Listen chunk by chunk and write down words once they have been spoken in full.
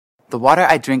The water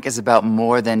I drink is about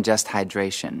more than just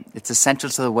hydration. It's essential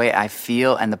to the way I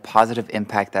feel and the positive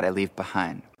impact that I leave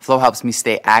behind. Flow helps me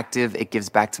stay active, it gives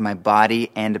back to my body,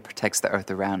 and it protects the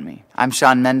earth around me. I'm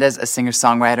Shawn Mendes, a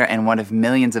singer-songwriter and one of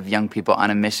millions of young people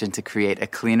on a mission to create a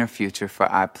cleaner future for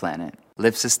our planet.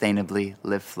 Live sustainably,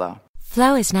 live Flow.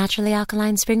 Flow is naturally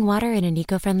alkaline spring water in an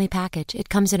eco-friendly package. It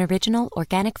comes in original,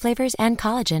 organic flavors and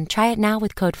collagen. Try it now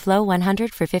with code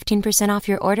FLOW100 for 15% off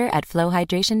your order at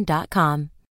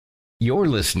flowhydration.com. You're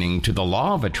listening to the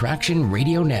Law of Attraction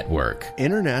Radio Network.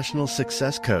 International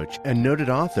success coach and noted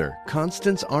author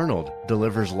Constance Arnold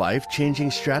delivers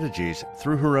life-changing strategies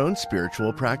through her own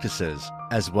spiritual practices,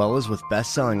 as well as with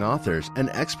best-selling authors and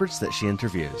experts that she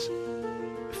interviews.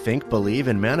 Think, Believe,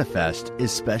 and Manifest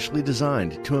is specially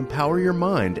designed to empower your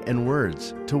mind and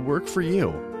words to work for you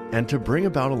and to bring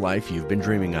about a life you've been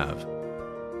dreaming of.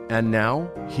 And now,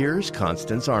 here's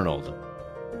Constance Arnold.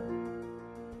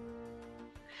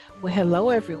 Well, hello,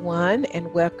 everyone,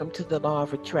 and welcome to the Law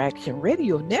of Attraction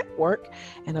Radio Network.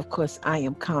 And of course, I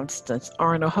am Constance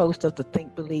Arnold, host of the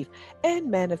Think, Believe, and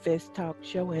Manifest Talk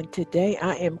Show. And today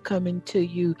I am coming to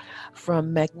you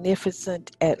from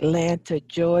magnificent Atlanta,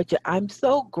 Georgia. I'm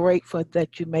so grateful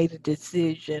that you made a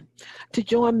decision to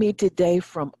join me today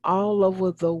from all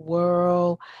over the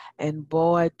world. And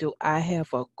boy, do I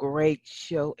have a great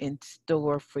show in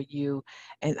store for you.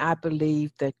 And I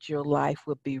believe that your life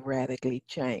will be radically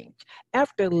changed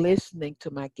after listening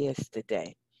to my guest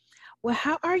today. Well,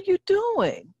 how are you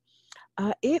doing?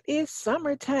 It is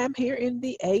summertime here in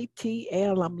the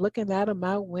ATL. I'm looking out of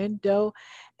my window,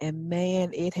 and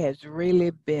man, it has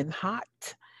really been hot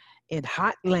in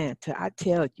hot Atlanta, I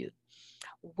tell you.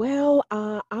 Well,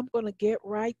 I'm going to get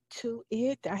right to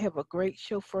it. I have a great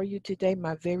show for you today.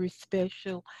 My very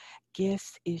special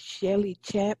guest is Shelley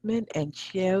Chapman, and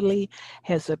Shelley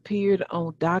has appeared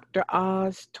on Dr.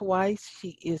 Oz twice.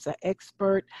 She is an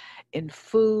expert in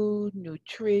food,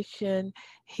 nutrition,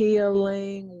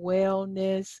 healing,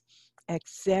 wellness,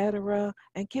 etc.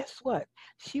 And guess what?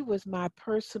 She was my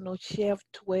personal chef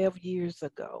 12 years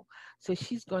ago. So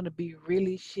she's going to be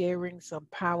really sharing some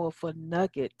powerful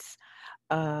nuggets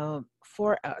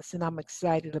for us, and I'm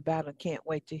excited about it. Can't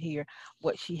wait to hear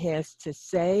what she has to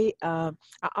say. I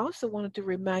also wanted to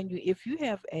remind you, if you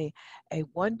have a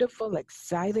wonderful,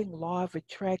 exciting law of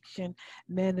attraction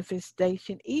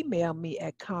manifestation, email me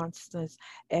at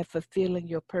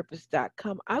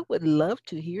constance@fulfillingyourpurpose.com. I would love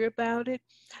to hear about it,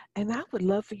 and I would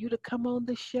love for you to come on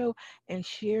the show and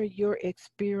share your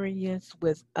experience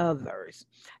with others.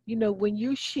 You know, when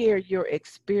you share your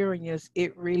experience,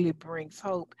 it really brings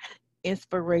hope,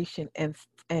 inspiration, and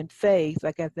faith,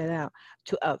 I got that out,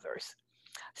 to others.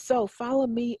 So follow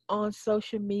me on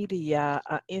social media,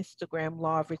 Instagram,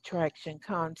 Law of Attraction,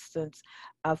 Constance,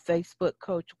 Facebook,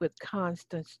 Coach with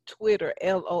Constance, Twitter,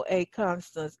 LOA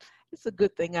Constance. It's a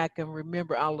good thing I can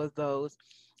remember all of those.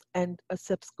 And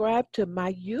subscribe to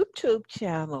my YouTube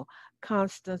channel,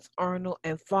 Constance Arnold,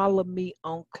 and follow me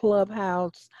on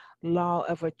Clubhouse, Law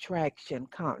of Attraction,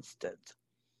 Constance.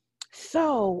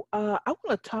 So I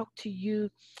want to talk to you.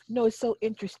 You know, it's so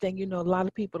interesting. You know, a lot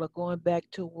of people are going back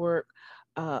to work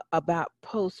about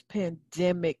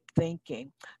post-pandemic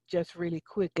thinking. Just really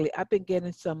quickly, I've been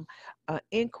getting some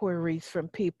inquiries from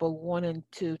people wanting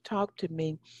to talk to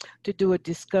me to do a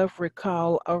discovery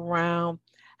call around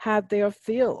how they're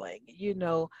feeling, you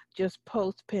know, just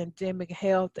post-pandemic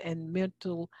health and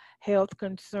mental health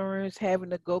concerns,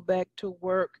 having to go back to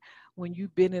work when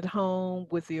you've been at home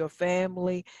with your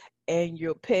family and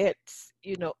your pets,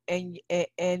 you know, and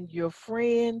your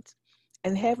friends,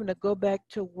 and having to go back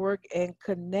to work and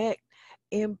connect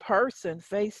in person,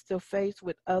 face to face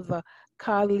with other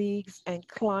colleagues and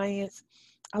clients.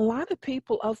 A lot of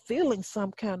people are feeling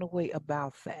some kind of way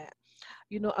about that.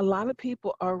 You know, a lot of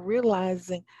people are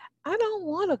realizing, I don't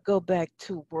want to go back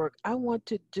to work. I want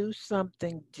to do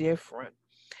something different.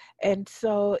 And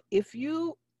so if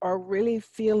you are really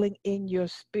feeling in your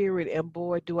spirit, and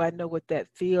boy, do I know what that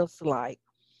feels like,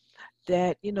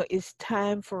 that, you know, it's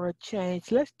time for a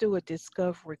change, let's do a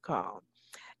discovery call.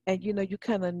 And, you know, you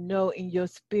kind of know in your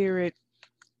spirit,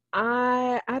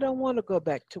 I don't want to go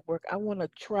back to work. I want to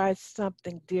try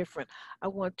something different. I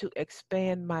want to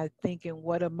expand my thinking.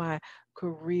 What are my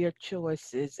career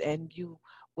choices? And you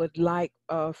would like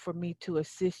for me to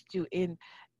assist you in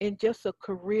just a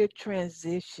career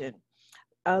transition.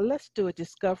 Let's do a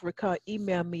discovery call.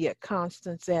 Email me at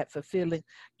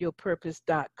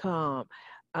constance@fulfillingyourpurpose.com.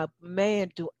 Man,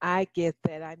 do I get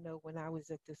that. I know when I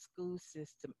was at the school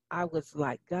system, I was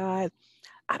like, God,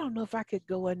 I don't know if I could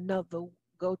go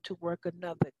to work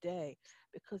another day,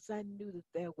 because I knew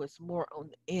that there was more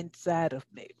on the inside of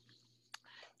me.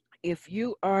 If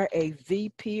you are a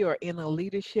VP or in a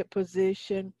leadership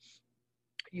position,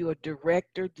 you're a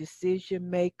director, decision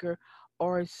maker,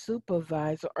 or a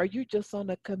supervisor, or you just on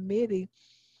a committee,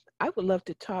 I would love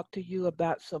to talk to you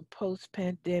about some post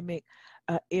pandemic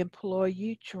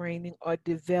employee training or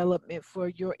development for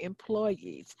your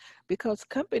employees because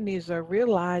companies are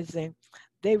realizing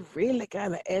they really got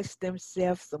to ask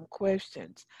themselves some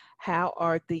questions. How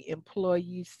are the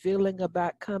employees feeling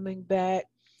about coming back?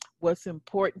 What's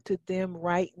important to them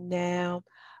right now?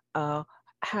 Uh,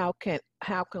 how can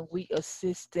we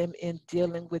assist them in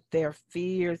dealing with their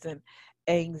fears and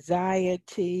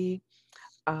anxiety?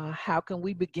 How can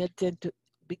we begin to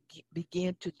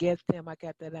get them, I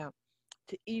got that out,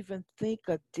 to even think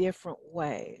a different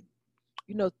way?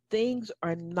 Things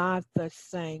are not the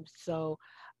same. So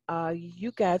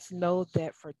you guys know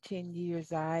that for 10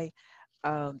 years I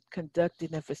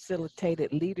conducted and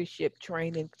facilitated leadership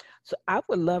training. So I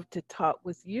would love to talk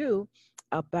with you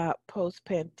about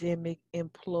post-pandemic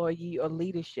employee or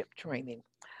leadership training.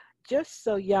 Just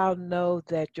so y'all know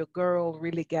that your girl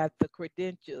really got the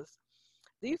credentials.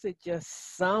 These are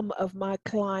just some of my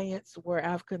clients where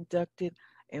I've conducted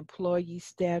employee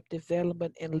staff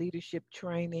development and leadership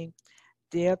training.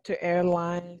 Delta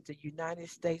Airlines, the United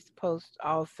States Post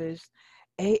Office,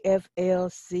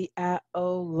 AFL-CIO,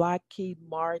 Lockheed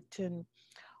Martin,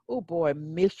 oh boy,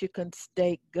 Michigan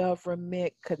State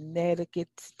Government, Connecticut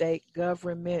State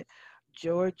Government,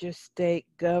 Georgia State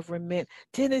Government,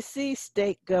 Tennessee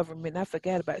State Government. I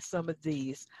forgot about some of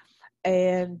these.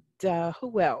 And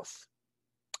who else?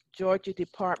 Georgia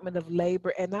Department of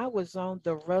Labor. And I was on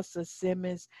the Russell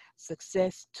Simmons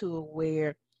Success Tour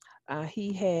where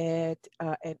he had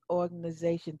an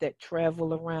organization that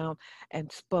traveled around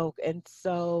and spoke. And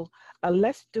so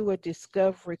let's do a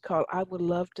discovery call. I would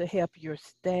love to help your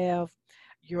staff,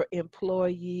 your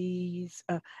employees,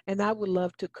 and I would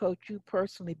love to coach you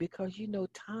personally because,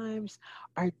 times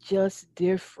are just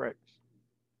different.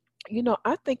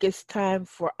 I think it's time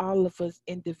for all of us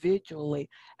individually.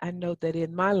 I know that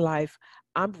in my life,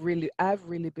 I've really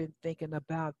been thinking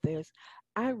about this.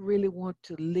 I really want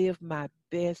to live my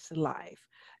best life.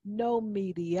 No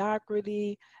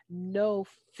mediocrity, no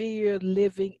fear,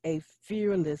 living a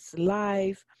fearless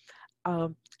life,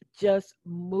 um, just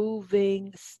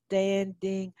moving,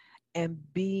 standing, and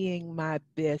being my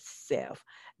best self,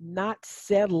 not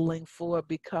settling for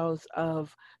because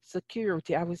of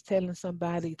security. I was telling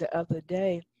somebody the other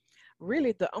day,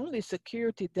 really the only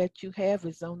security that you have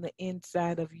is on the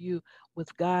inside of you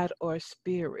with God or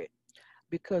spirit.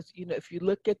 Because if you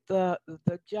look at the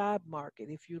job market,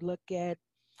 if you look at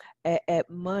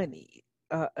money,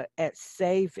 at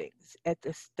savings, at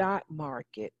the stock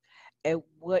market, at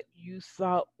what you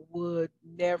thought would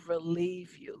never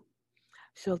leave you.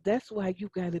 So that's why you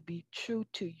got to be true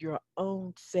to your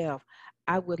own self.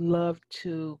 I would love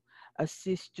to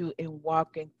assist you in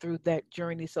walking through that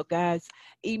journey. So guys,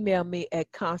 email me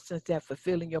at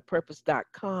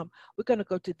constance@fulfillingyourpurpose.com. We're going to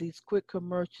go to these quick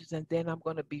commercials and then I'm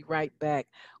going to be right back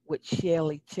with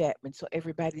Shelley Chapman. So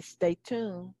everybody stay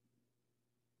tuned.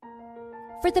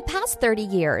 For the past 30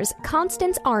 years,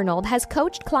 Constance Arnold has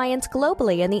coached clients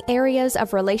globally in the areas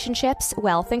of relationships,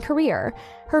 wealth, and career.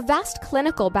 Her vast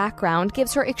clinical background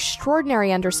gives her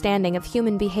extraordinary understanding of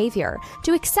human behavior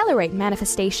to accelerate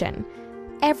manifestation.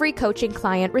 Every coaching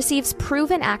client receives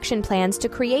proven action plans to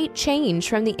create change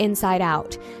from the inside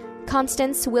out.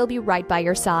 Constance will be right by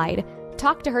your side.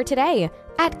 Talk to her today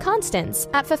at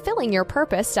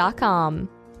Constance@fulfillingyourpurpose.com.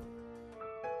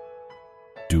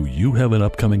 Do you have an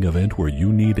upcoming event where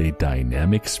you need a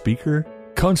dynamic speaker?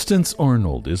 Constance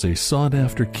Arnold is a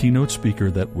sought-after keynote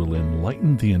speaker that will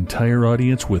enlighten the entire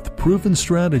audience with proven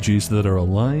strategies that are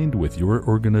aligned with your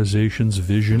organization's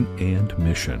vision and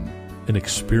mission. An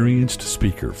experienced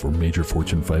speaker for major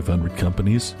Fortune 500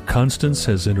 companies, Constance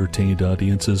has entertained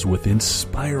audiences with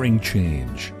inspiring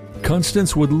change.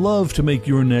 Constance would love to make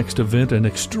your next event an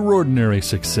extraordinary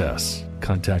success.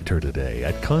 Contact her today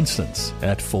at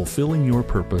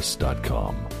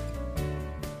Constance@fulfillingyourpurpose.com.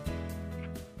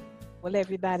 Well,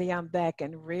 everybody, I'm back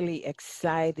and really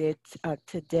excited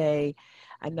today.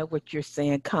 I know what you're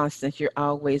saying, Constance. You're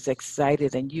always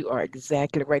excited, and you are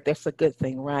exactly right. That's a good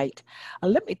thing, right?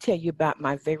 Let me tell you about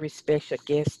my very special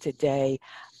guest today.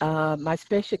 My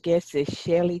special guest is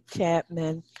Shelley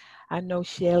Chapman. I know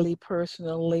Shelley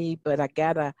personally, but I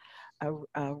gotta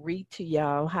read to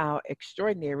y'all how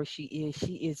extraordinary she is.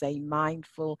 She is a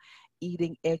mindful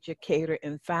eating educator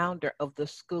and founder of the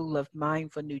School of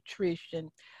Mindful Nutrition.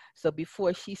 So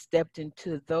before she stepped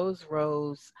into those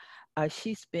roles,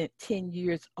 She spent 10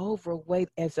 years overweight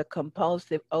as a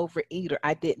compulsive overeater.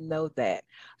 I didn't know that.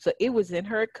 So it was in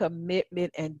her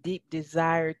commitment and deep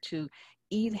desire to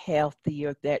eat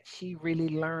healthier that she really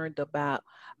learned about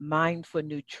mindful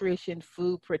nutrition,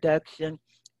 food production,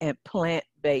 and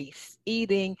plant-based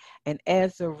eating. And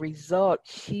as a result,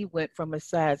 she went from a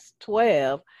size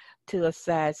 12 to a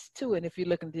size 2. And if you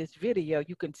look in this video,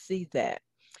 you can see that.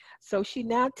 So she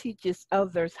now teaches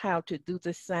others how to do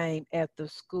the same at the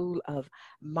School of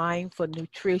Mindful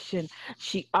Nutrition.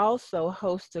 She also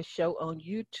hosts a show on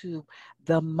YouTube,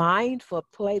 The Mindful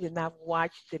Plate, and I've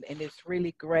watched it and it's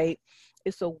really great.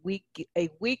 It's a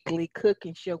weekly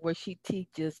cooking show where she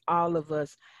teaches all of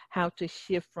us how to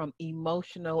shift from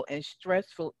emotional and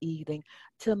stressful eating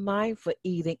to mindful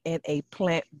eating and a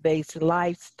plant-based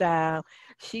lifestyle.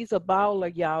 She's a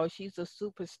baller, y'all. She's a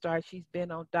superstar. She's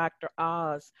been on Dr.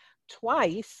 Oz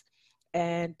twice,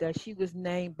 and she was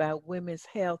named by Women's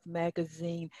Health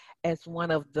magazine as one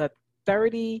of the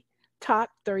 30 top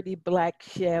 30 Black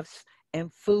chefs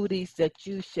and foodies that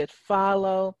you should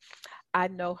follow. I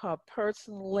know her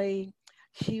personally.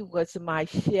 She was my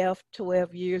chef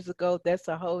 12 years ago. That's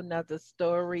a whole nother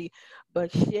story.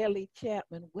 But Shelley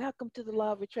Chapman, welcome to the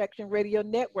Law of Attraction Radio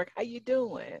Network. How you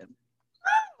doing?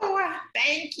 Oh,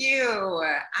 thank you.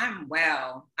 I'm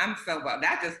well. I'm so well.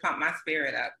 That just pumped my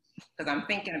spirit up because I'm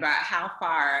thinking about how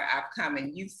far I've come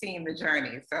and you've seen the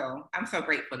journey. So I'm so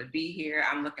grateful to be here.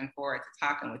 I'm looking forward to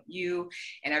talking with you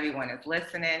and everyone is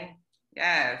listening.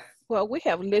 Yes. Well, we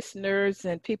have listeners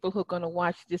and people who are going to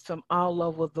watch this from all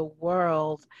over the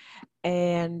world.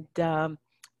 And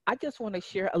I just want to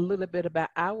share a little bit about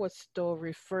our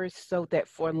story first so that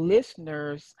for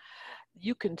listeners,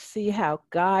 you can see how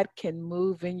God can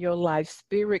move in your life,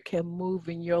 Spirit can move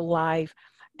in your life,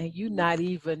 and you not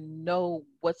even know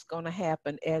what's going to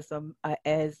happen as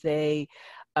a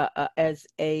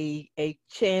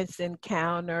chance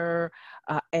encounter,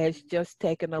 as just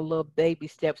taking a little baby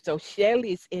step. So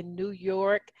Shelley's in New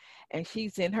York, and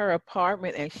she's in her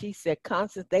apartment, and she said,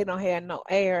 Constance, they don't have no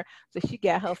air, so she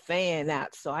got her fan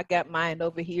out. So I got mine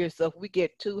over here. So if we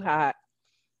get too hot,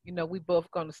 we both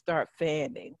going to start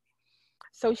fanning.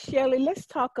 So Shelley, let's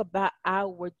talk about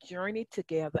our journey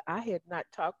together. I had not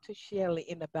talked to Shelley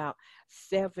in about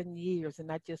 7 years, and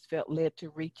I just felt led to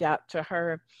reach out to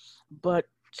her. But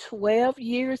 12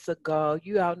 years ago,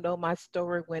 you all know my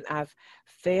story when I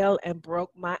fell and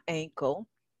broke my ankle,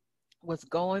 was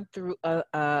going through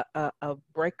a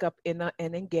breakup in an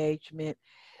engagement,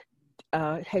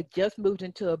 had just moved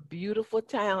into a beautiful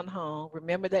townhome.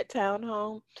 Remember that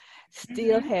townhome?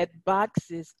 Still had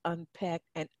boxes unpacked,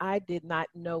 and I did not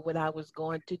know what I was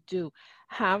going to do.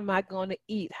 How am I going to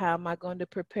eat? How am I going to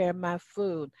prepare my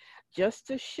food? Just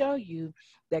to show you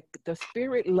that the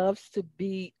Spirit loves to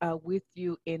be with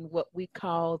you in what we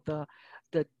call the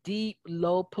deep,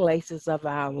 low places of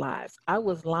our lives. I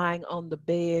was lying on the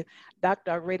bed.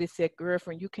 Doctor already said,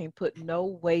 girlfriend, you can't put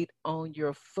no weight on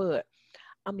your foot.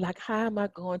 I'm like, how am I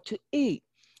going to eat?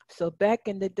 So back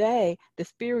in the day, the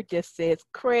Spirit just says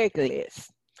Craigslist.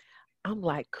 I'm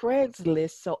like,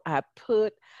 Craigslist. So I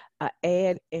put an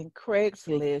ad in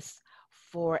Craigslist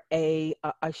for a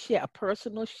chef, a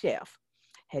personal chef.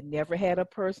 Had never had a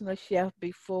personal chef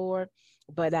before,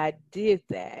 but I did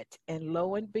that. And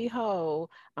lo and behold,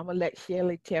 I'm going to let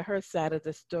Shelley tell her side of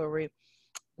the story.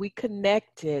 We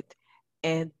connected,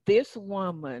 and this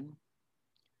woman,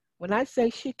 when I say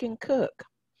she can cook,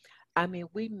 I mean,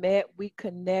 we met, we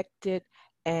connected,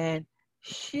 and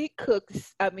she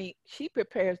cooks. I mean, she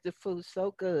prepares the food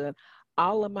so good.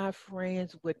 All of my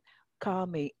friends would call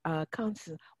me,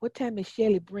 Constance, what time is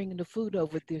Shelley bringing the food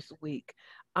over this week?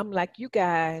 I'm like, you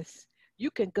guys, you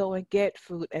can go and get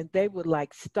food. And they would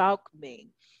like stalk me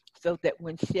so that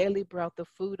when Shelley brought the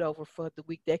food over for the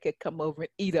week, they could come over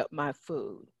and eat up my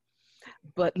food.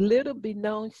 But little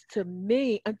beknownst to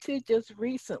me until just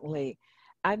recently,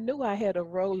 I knew I had a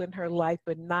role in her life,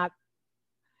 but not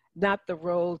the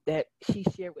role that she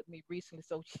shared with me recently.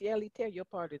 So Shelley, tell your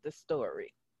part of the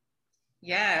story.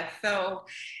 Yeah, so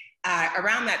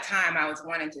around that time, I was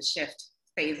wanting to shift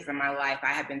phases in my life.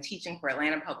 I had been teaching for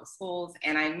Atlanta Public Schools,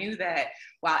 and I knew that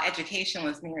while education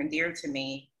was near and dear to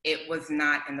me, it was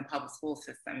not in the public school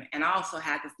system. And I also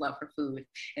had this love for food.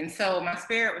 And so my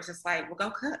spirit was just like, well,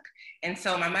 go cook. And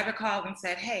so my mother called and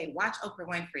said, hey, watch Oprah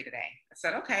Winfrey today. I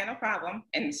said, okay, no problem.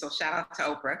 And so shout out to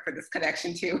Oprah for this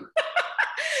connection too.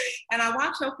 And I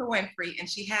watched Oprah Winfrey, and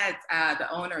she had the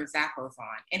owner of Zappos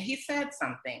on. And he said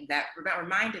something that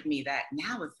reminded me that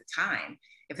now is the time.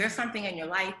 If there's something in your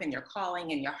life and you're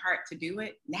calling in your heart to do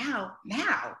it, now.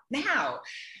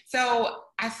 So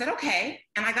I said, okay.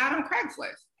 And I got on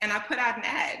Craigslist. And I put out an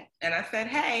ad and I said,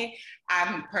 hey,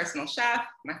 I'm a personal chef,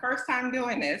 my first time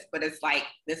doing this, but it's like,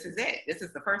 this is it. This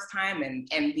is the first time and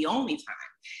the only time.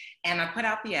 And I put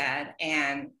out the ad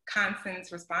and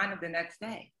Constance responded the next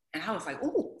day. And I was like,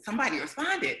 ooh, somebody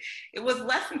responded. It was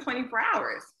less than 24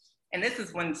 hours. And this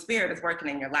is when spirit is working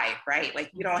in your life, right? Like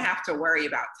you don't have to worry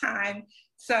about time.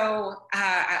 So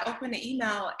I opened the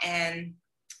email and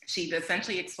she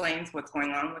essentially explains what's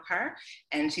going on with her.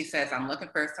 And she says, I'm looking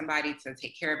for somebody to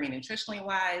take care of me nutritionally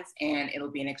wise, and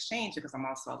it'll be an exchange because I'm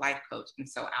also a life coach. And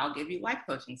so I'll give you life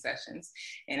coaching sessions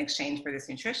in exchange for this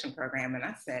nutrition program. And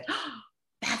I said, oh,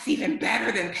 that's even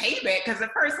better than payment, because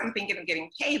at first I'm thinking of getting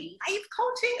paid. Life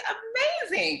coaching,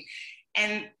 amazing.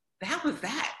 And that was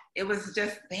that. It was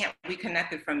just, damn, we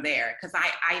connected from there because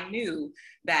I knew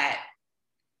that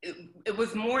it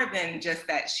was more than just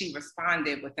that she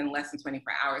responded within less than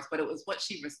 24 hours, but it was what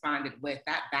she responded with,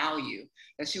 that value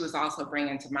that she was also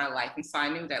bringing to my life. And so I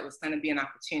knew that it was going to be an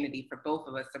opportunity for both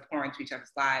of us to pour into each other's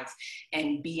lives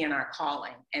and be in our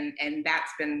calling. And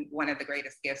that's been one of the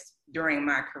greatest gifts during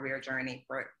my career journey.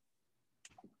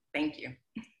 Thank you.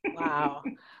 Wow.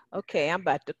 Okay, I'm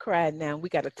about to cry now. We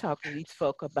got to talk to these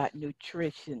folk about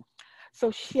nutrition. So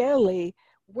Shelley,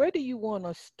 where do you want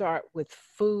to start with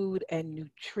food and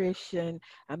nutrition?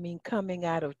 I mean, coming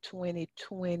out of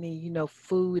 2020, you know,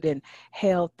 food and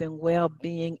health and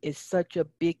well-being is such a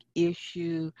big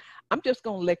issue. I'm just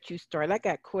going to let you start. I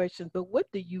got questions, but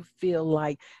what do you feel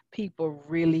like people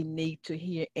really need to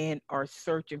hear and are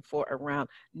searching for around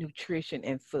nutrition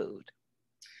and food?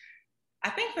 I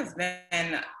think there's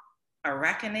been a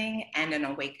reckoning and an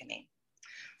awakening.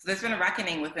 So there's been a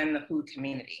reckoning within the food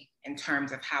community in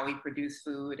terms of how we produce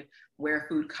food, where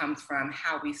food comes from,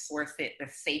 how we source it, the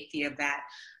safety of that.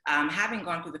 Having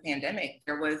gone through the pandemic,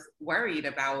 there was worried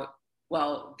about,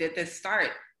 well, did this start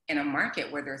in a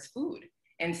market where there's food?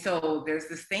 And so there's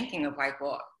this thinking of like,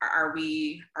 well, are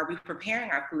we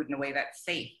preparing our food in a way that's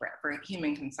safe for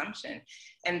human consumption?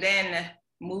 And then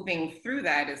moving through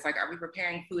that is like, are we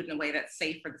preparing food in a way that's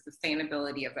safe for the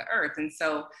sustainability of the earth? And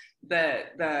so the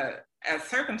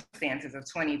circumstances of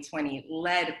 2020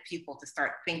 led people to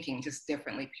start thinking just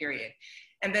differently, period.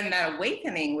 And then that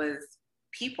awakening was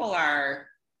people are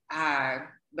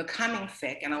becoming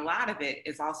sick, and a lot of it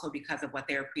is also because of what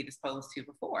they were predisposed to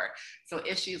before. So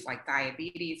issues like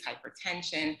diabetes,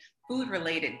 hypertension,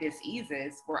 food-related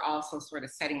diseases were also sort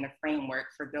of setting the framework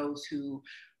for those who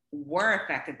were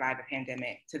affected by the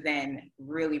pandemic to then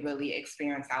really, really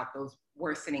experience out those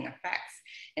worsening effects.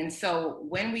 And so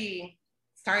when we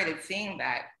started seeing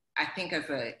that, I think as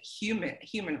a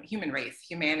human race,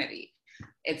 humanity,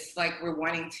 it's like we're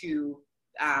wanting to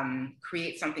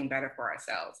create something better for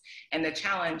ourselves. And the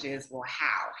challenge is, well,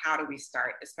 how do we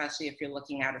start, especially if you're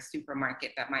looking at a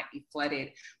supermarket that might be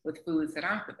flooded with foods that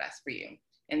aren't the best for you.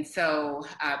 And so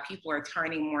people are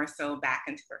turning more so back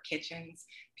into their kitchens.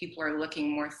 People are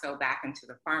looking more so back into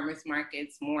the farmers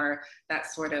markets, more that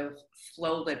sort of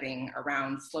slow living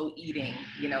around slow eating,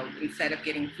 you know, instead of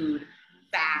getting food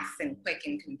fast and quick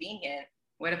and convenient.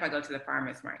 What if I go to the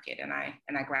farmers market and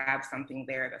I grab something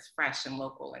there that's fresh and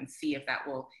local and see if that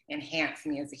will enhance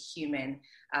me as a human,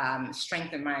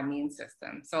 strengthen my immune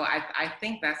system. So I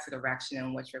think that's the direction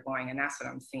in which we're going, and that's what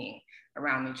I'm seeing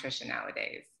around nutrition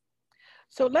nowadays.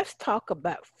 So let's talk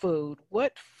about food.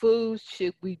 What foods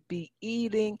should we be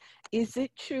eating? Is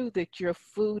it true that your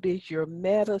food is your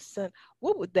medicine?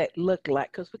 What would that look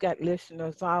like? Because we got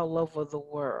listeners all over the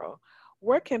world.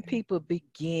 Where can people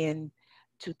begin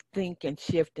to think and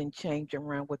shift and change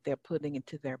around what they're putting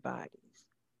into their bodies?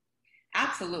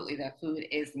 Absolutely, that food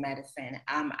is medicine.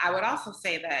 I would also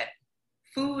say that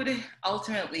food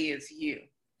ultimately is you.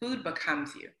 Food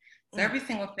becomes you. So every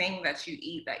single thing that you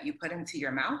eat, that you put into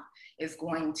your mouth, is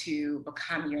going to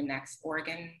become your next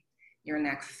organ, your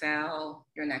next cell,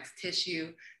 your next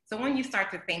tissue. So when you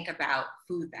start to think about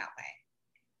food that way,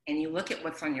 and you look at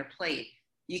what's on your plate,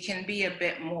 you can be a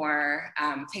bit more,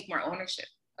 take more ownership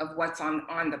of what's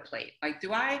on the plate. Like,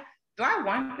 do I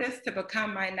want this to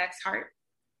become my next heart?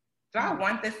 Do I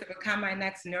want this to become my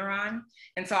next neuron?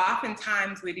 And so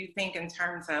oftentimes we do think in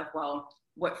terms of, well,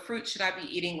 what fruit should I be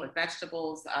eating? What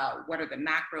vegetables? What are the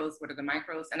macros? What are the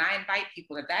micros? And I invite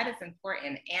people that is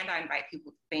important. And I invite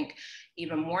people to think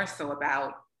even more so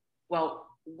about, well,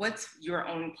 what's your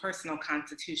own personal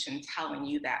constitution telling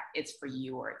you that it's for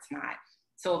you or it's not?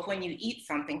 So if when you eat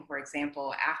something, for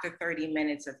example, after 30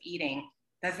 minutes of eating,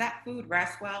 does that food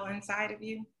rest well inside of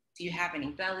you? Do you have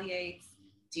any belly aches?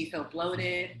 Do you feel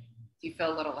bloated? Do you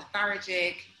feel a little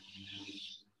lethargic?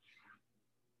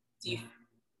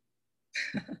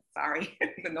 Sorry,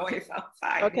 the noise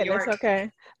outside New Okay, that's York.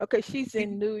 okay. Okay, she's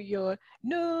in New York,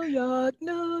 New York,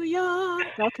 New York.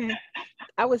 Okay,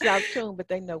 I was out tuned, but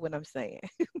they know what I'm saying.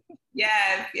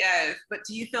 Yes, yes. But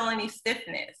do you feel any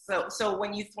stiffness? So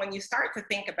when you start to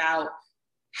think about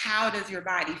how does your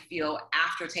body feel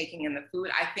after taking in the food,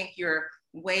 I think you're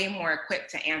way more equipped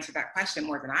to answer that question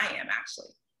more than I am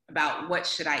actually, about what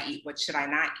should I eat, what should I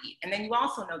not eat. And then you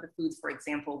also know the foods, for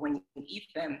example, when you eat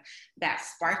them, that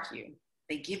spark you.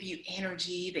 They give you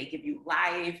energy, they give you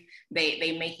life,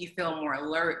 they make you feel more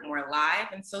alert, more alive.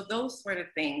 And so those sort of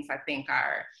things I think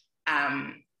are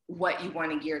what you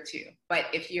want to gear to. But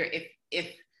if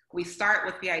we start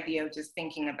with the idea of just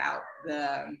thinking about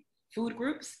the food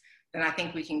groups, then I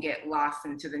think we can get lost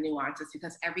into the nuances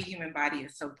because every human body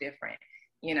is so different,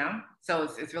 you know? So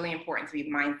it's really important to be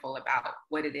mindful about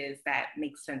what it is that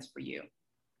makes sense for you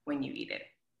when you eat it.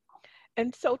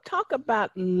 And so talk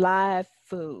about live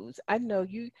foods. I know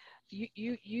you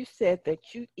said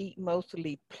that you eat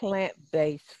mostly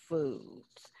plant-based foods.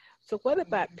 So what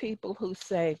about people who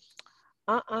say,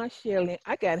 Shelley,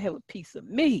 I gotta have a piece of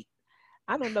meat.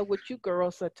 I don't know what you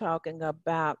girls are talking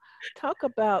about. Talk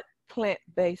about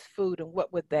plant-based food and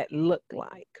what would that look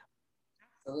like?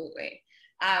 Absolutely.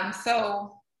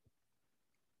 So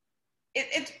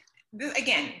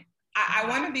again, I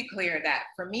want to be clear that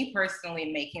for me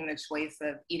personally, making the choice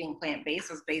of eating plant-based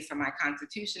was based on my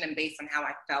constitution and based on how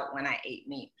I felt when I ate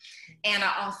meat. And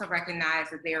I also recognize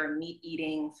that there are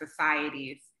meat-eating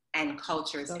societies and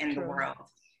cultures in the world.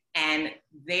 And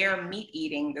their meat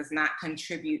eating does not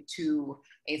contribute to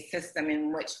a system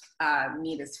in which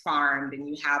meat is farmed and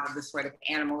you have the sort of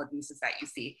animal abuses that you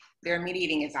see. Their meat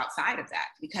eating is outside of that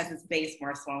because it's based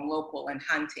more so on local and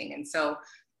hunting. And so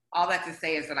all that to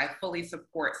say is that I fully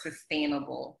support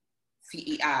sustainable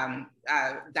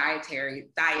dietary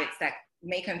diets that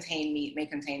may contain meat, may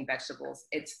contain vegetables.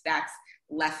 That's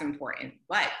less important.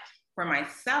 But for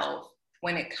myself,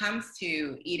 when it comes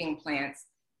to eating plants,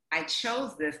 I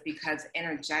chose this because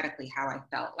energetically how I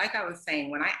felt. Like I was saying,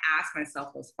 when I asked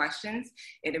myself those questions,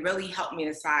 it really helped me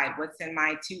decide what's in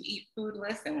my to eat food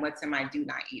list and what's in my do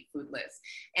not eat food list.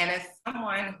 And as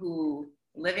someone who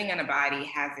living in a body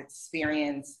has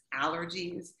experienced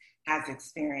allergies, has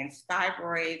experienced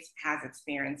fibroids, has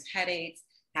experienced headaches,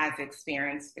 has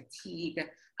experienced fatigue,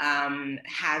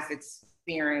 has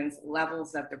experienced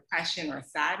levels of depression or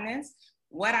sadness,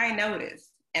 what I noticed,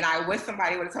 and I wish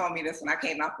somebody would have told me this when I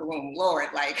came out the womb, Lord,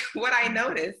 like what I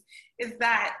noticed is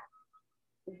that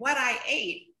what I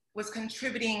ate was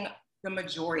contributing the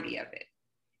majority of it.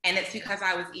 And it's because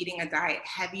I was eating a diet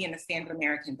heavy in the standard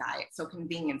American diet. So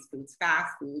convenience foods,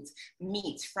 fast foods,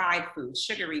 meats, fried foods,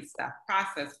 sugary stuff,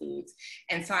 processed foods.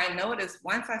 And so I noticed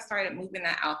once I started moving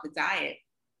that out the diet,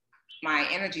 my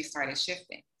energy started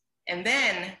shifting. And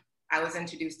then I was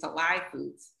introduced to live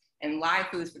foods. And live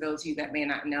foods, for those of you that may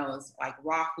not know, is like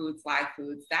raw foods, live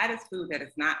foods. That is food that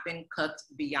has not been cooked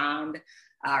beyond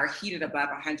or heated above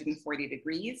 140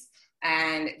 degrees.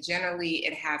 And generally,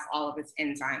 it has all of its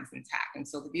enzymes intact. And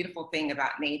so the beautiful thing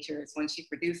about nature is when she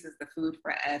produces the food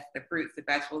for us, the fruits, the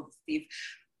vegetables, the seeds,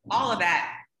 all of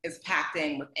that is packed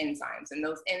in with enzymes. And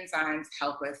those enzymes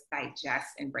help us digest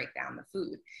and break down the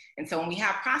food. And so when we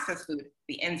have processed food,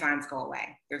 the enzymes go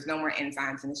away. There's no more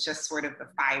enzymes, and it's just sort of the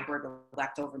fiber, the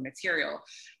leftover material.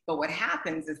 But what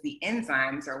happens is the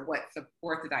enzymes are what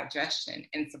support the digestion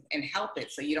and help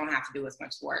it so you don't have to do as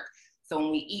much work. So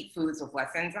when we eat foods with less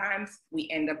enzymes, we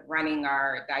end up running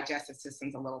our digestive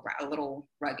systems a little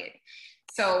rugged.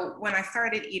 So when I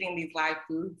started eating these live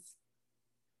foods,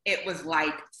 it was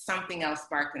like something else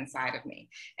sparked inside of me.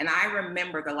 And I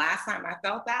remember the last time I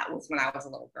felt that was when I was a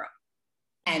little girl.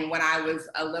 And when I was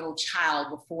a little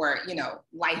child before,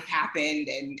 life happened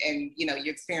and you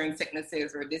experience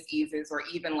sicknesses or diseases or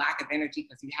even lack of energy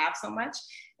because you have so much.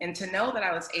 And to know that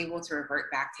I was able to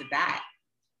revert back to that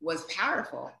was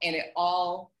powerful. And it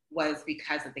all was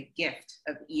because of the gift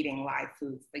of eating live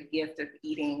foods, the gift of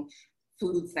eating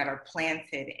foods that are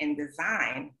planted and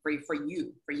designed for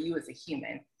you as a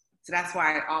human. So that's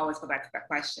why I always go back to that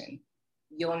question.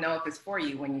 You'll know if it's for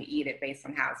you when you eat it based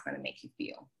on how it's going to make you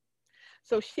feel.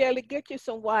 So Shelley, get you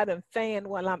some water and fan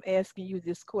while I'm asking you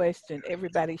this question.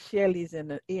 Everybody, Shelley's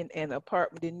in an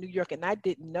apartment in New York, and I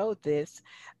didn't know this,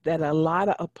 that a lot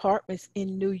of apartments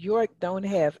in New York don't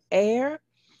have air.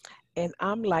 And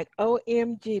I'm like,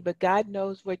 OMG, but God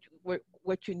knows what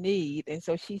you need. And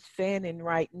so she's fanning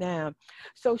right now.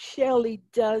 So Shelley,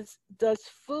 does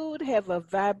food have a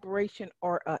vibration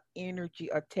or an energy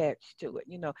attached to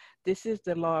it? This is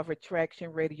the Law of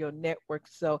Attraction Radio Network.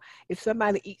 So if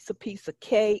somebody eats a piece of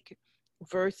cake,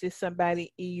 versus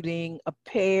somebody eating a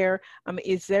pear? I mean,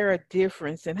 is there a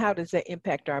difference, and how does that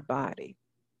impact our body?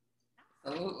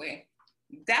 Absolutely.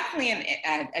 Definitely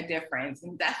a difference,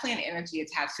 and definitely an energy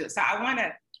attached to it. So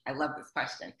I love this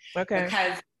question Okay.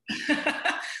 because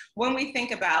when we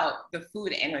think about the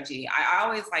food energy, I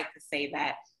always like to say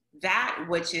that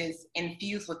which is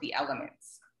infused with the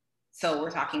elements. So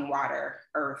we're talking water,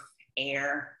 earth,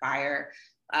 air, fire,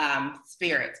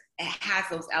 spirit. It has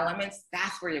those elements.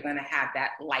 That's where you're going to have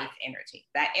that life energy.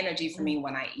 That energy for me,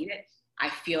 when I eat it, I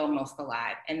feel most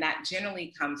alive. And that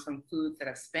generally comes from foods that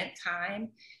have spent time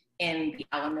in the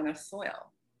element of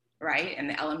soil, right? And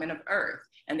the element of earth.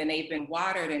 And then they've been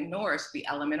watered and nourished, the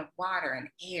element of water and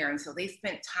air. And so they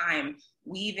spent time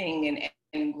weaving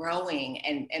and growing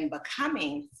and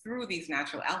becoming through these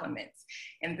natural elements.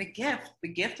 And the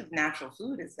gift of natural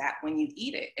food is that when you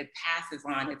eat it, it passes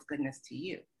on its goodness to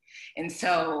you. And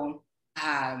so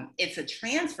it's a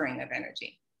transferring of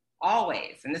energy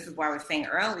always. And this is why I was saying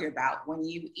earlier about when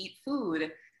you eat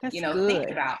food, That's think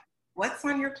good. about what's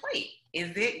on your plate.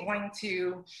 Is it going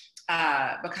to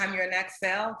become your next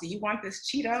cell? Do you want this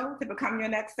Cheeto to become your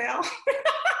next cell?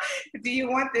 Do you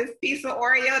want this piece of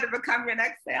Oreo to become your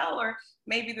next cell? Or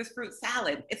maybe this fruit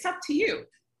salad? It's up to you.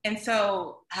 And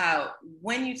so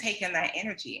when you take in that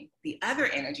energy, the other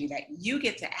energy that you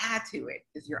get to add to it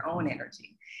is your own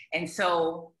energy. And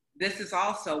so this is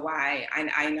also why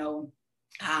I know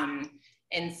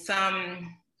in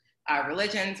some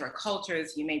religions or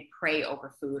cultures, you may pray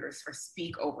over food or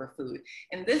speak over food.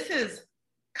 And this is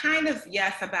kind of,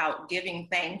 yes, about giving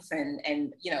thanks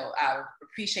and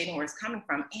appreciating where it's coming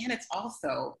from. And it's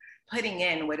also putting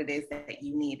in what it is that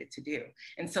you need it to do.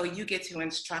 And so you get to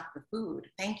instruct the food.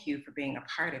 Thank you for being a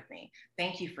part of me.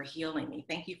 Thank you for healing me.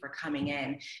 Thank you for coming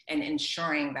in and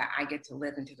ensuring that I get to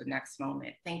live into the next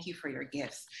moment. Thank you for your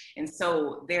gifts. And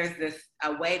so there's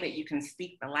a way that you can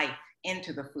speak the life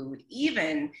into the food,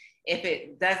 even if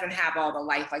it doesn't have all the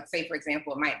life, like say, for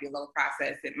example, it might be low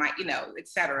processed, it might, et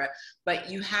cetera, but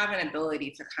you have an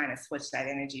ability to kind of switch that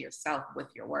energy yourself with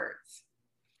your words.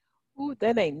 Ooh,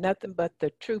 that ain't nothing but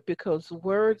the truth, because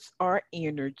words are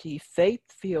energy.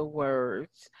 Faith-filled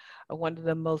words are one of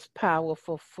the most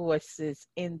powerful forces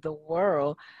in the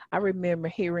world. I remember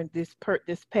hearing this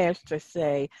pastor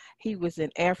say he was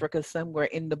in Africa somewhere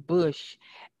in the bush,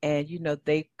 and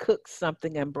they cooked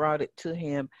something and brought it to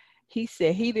him. He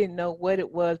said he didn't know what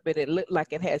it was, but it looked like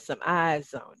it had some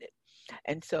eyes on it.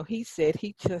 And so he said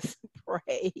he just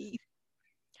prayed.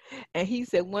 And he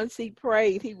said once he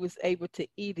prayed, he was able to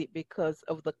eat it, because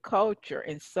of the culture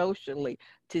and socially,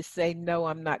 to say, no,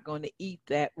 I'm not going to eat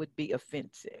that would be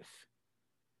offensive.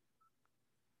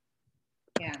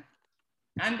 Yeah,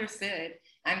 understood.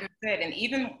 And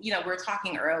even, we're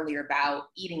talking earlier about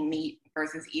eating meat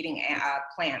versus eating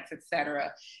plants,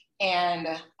 etc. And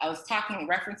I was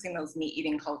referencing those meat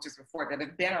eating cultures before that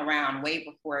have been around way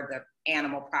before the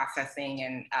animal processing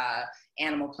and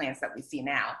animal plants that we see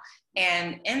now.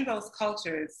 And in those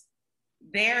cultures,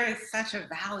 there is such a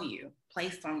value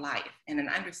placed on life and an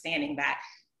understanding that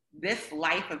this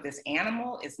life of this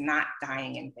animal is not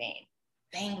dying in vain.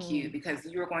 Thank you, because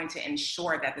you're going to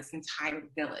ensure that this entire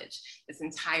village, this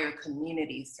entire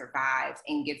community survives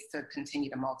and gets to continue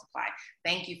to multiply.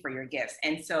 Thank you for your gifts.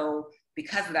 And so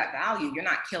because of that value, you're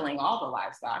not killing all the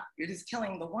livestock, you're just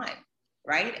killing the one,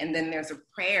 right? And then there's a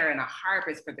prayer and a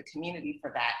harvest for the community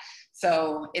for that.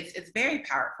 So it's very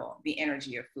powerful, the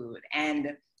energy of food.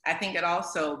 And I think it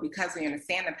also, because we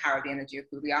understand the power of the energy of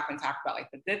food, we often talk about like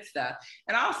the good stuff.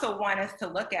 And I also want us to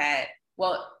look at,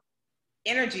 well,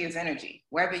 energy is energy,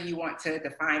 whether you want to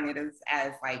define it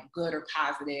as like good or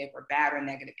positive or bad or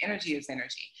negative. Energy is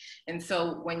energy. And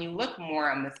so when you look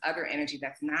more on this other energy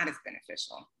that's not as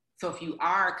beneficial, so if you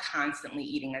are constantly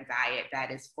eating a diet that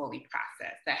is fully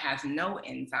processed, that has no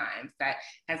enzymes, that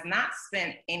has not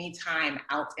spent any time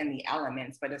out in the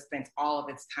elements, but has spent all of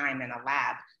its time in a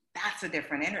lab, that's a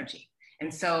different energy.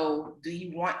 And so do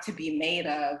you want to be made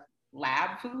of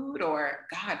lab food or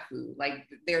God food? Like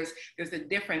there's a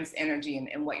difference energy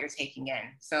in what you're taking in.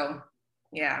 So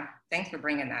yeah, thanks for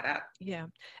bringing that up. Yeah.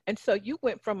 And so you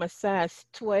went from a size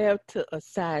 12 to a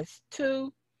size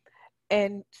 2.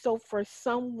 And so for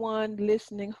someone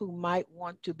listening who might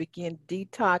want to begin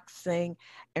detoxing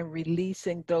and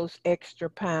releasing those extra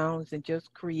pounds and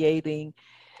just creating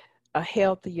a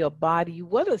healthier body,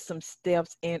 what are some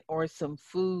steps or some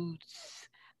foods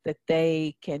that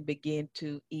they can begin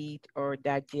to eat or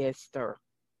digest or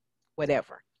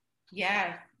whatever?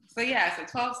 Yeah. So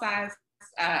 12 size,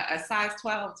 a size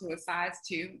 12 to a size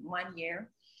 2, 1 year.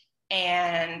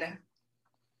 And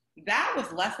that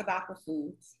was less about the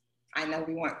foods I know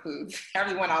we want foods.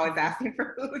 Everyone always asking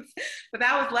for foods, but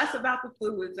that was less about the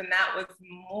foods and that was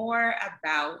more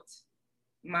about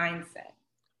mindset.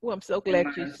 Well, I'm so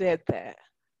glad you said that.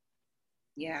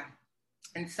 Yeah.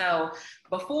 And so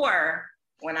before,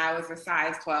 when I was a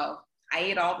size 12, I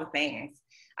ate all the things.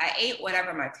 I ate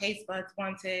whatever my taste buds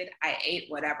wanted. I ate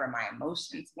whatever my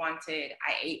emotions wanted.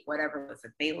 I ate whatever was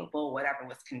available, whatever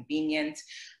was convenient.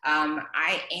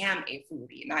 I am a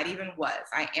foodie, not even was.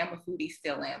 I am a foodie,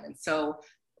 still am. And so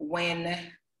when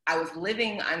I was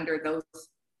living under those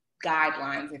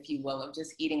guidelines, if you will, of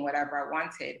just eating whatever I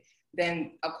wanted,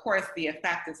 then of course the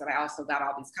effect is that I also got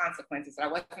all these consequences that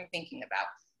I wasn't thinking about.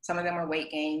 Some of them were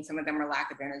weight gain, some of them were lack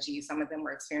of energy, some of them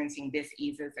were experiencing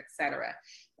dis-eases, etc.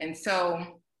 And so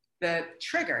the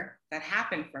trigger that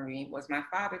happened for me was my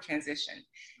father transitioned.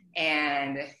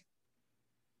 And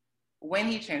when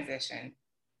he transitioned,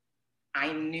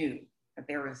 I knew that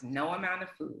there was no amount of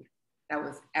food that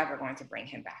was ever going to bring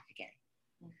him back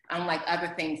again. Unlike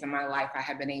other things in my life, I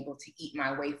had been able to eat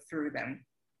my way through them,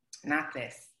 not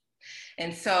this.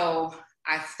 And so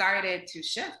I started to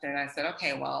shift and I said,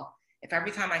 okay, well, if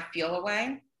every time I feel a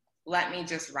way, let me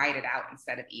just write it out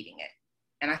instead of eating it.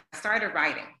 And I started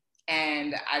writing.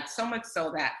 And I, so much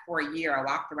so that for a year, I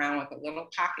walked around with a little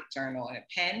pocket journal and a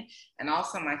pen and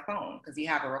also my phone, because you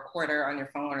have a recorder on your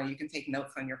phone or you can take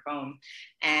notes on your phone.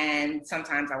 And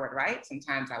sometimes I would write,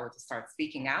 sometimes I would just start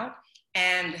speaking out.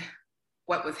 And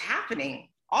what was happening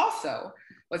also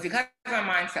was because my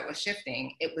mindset was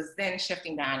shifting, it was then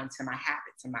shifting down into my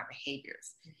habits and my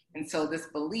behaviors. And so this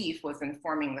belief was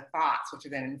informing the thoughts, which are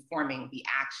then informing the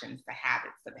actions, the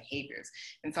habits, the behaviors.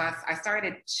 And so I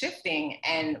started shifting.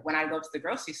 And when I go to the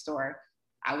grocery store,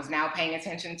 I was now paying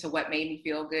attention to what made me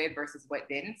feel good versus what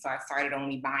didn't. So I started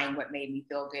only buying what made me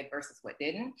feel good versus what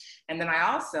didn't. And then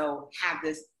I also have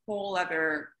this whole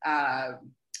other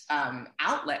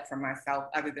outlet for myself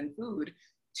other than food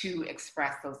to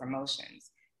express those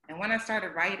emotions. And when I started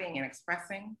writing and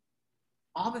expressing,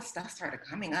 all the stuff started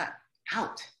coming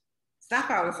out. Stuff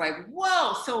I was like,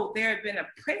 whoa, so there had been a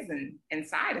prison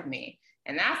inside of me.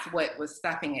 And that's what was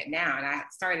stuffing it down. And I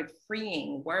started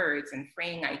freeing words and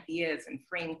freeing ideas and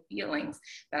freeing feelings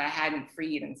that I hadn't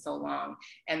freed in so long.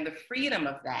 And the freedom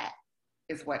of that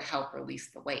is what helped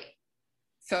release the weight.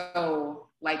 So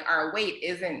like our weight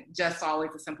isn't just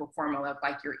always a simple formula of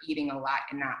like you're eating a lot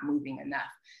and not moving enough.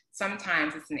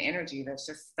 Sometimes it's an energy that's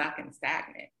just stuck and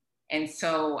stagnant. And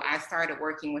so I started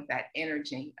working with that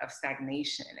energy of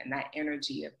stagnation and that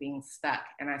energy of being stuck.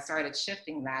 And I started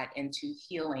shifting that into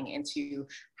healing, into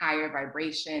higher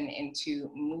vibration,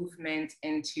 into movement,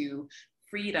 into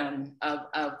freedom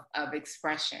of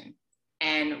expression.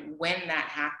 And when that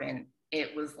happened,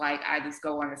 it was like I just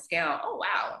go on a scale, oh,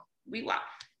 wow,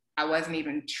 I wasn't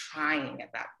even trying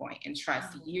at that point. And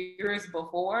trust, years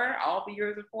before, all the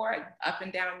years before, up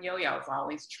and down yo-yo, I was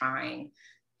always trying,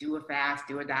 do a fast,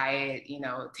 do a diet,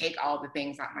 take all the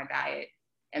things out my diet.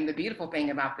 And the beautiful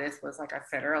thing about this was, like I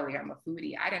said earlier, I'm a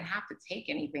foodie. I didn't have to take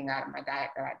anything out of my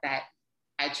diet that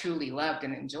I truly loved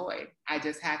and enjoyed. I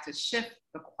just had to shift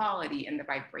the quality and the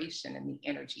vibration and the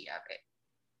energy of it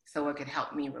so it could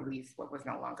help me release what was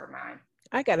no longer mine.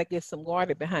 I got to get some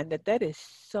water behind that. That is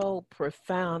so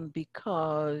profound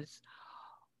because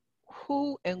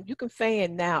and you can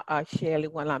fan now, Shelley,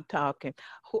 while I'm talking,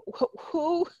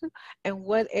 who and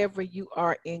whatever you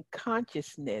are in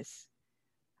consciousness,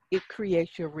 it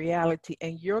creates your reality.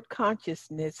 And your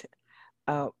consciousness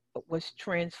was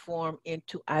transformed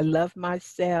into, I love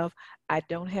myself. I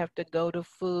don't have to go to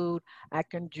food. I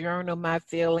can journal my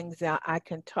feelings out. I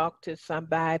can talk to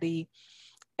somebody.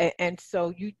 And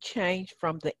so you change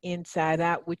from the inside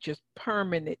out, which is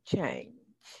permanent change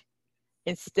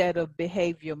instead of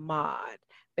behavior mod.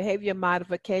 Behavior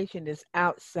modification is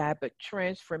outside, but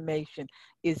transformation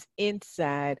is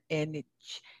inside, and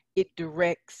it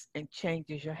directs and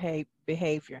changes your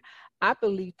behavior. I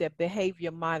believe that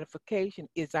behavior modification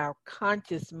is our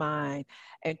conscious mind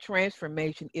and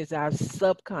transformation is our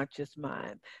subconscious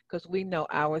mind, because we know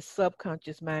our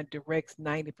subconscious mind directs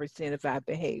 90% of our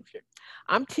behavior.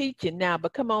 I'm teaching now,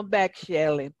 but come on back,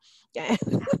 Shelley. Yes,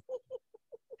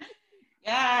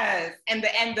 and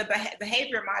the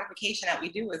behavior modification that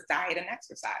we do is diet and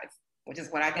exercise, which is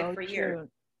what I did for years.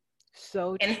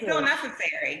 So and it's still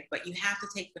necessary, but you have to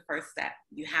take the first step.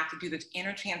 You have to do the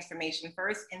inner transformation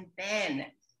first and then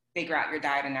figure out your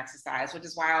diet and exercise, which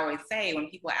is why I always say when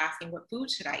people ask me what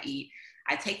food should I eat,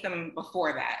 I take them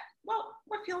before that. Well,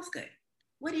 what feels good?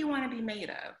 What do you want to be made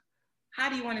of? How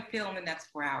do you want to feel in the next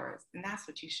 4 hours? And that's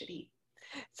what you should eat.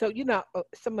 So,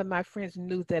 some of my friends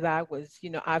knew that I was,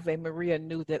 Ave Maria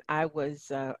knew that I was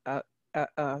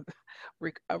a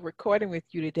recording with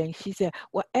you today, and she said,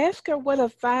 well, ask her what are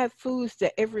 5 foods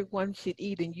that everyone should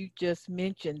eat, and you just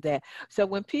mentioned that. So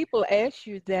when people ask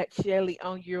you that, Shelley,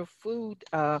 on your food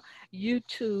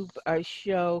YouTube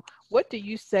show, what do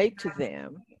you say to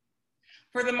them?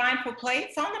 For the mindful plate,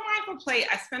 so on the mindful plate,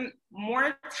 I spend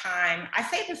more time, I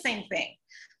say the same thing,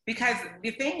 because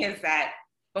the thing is that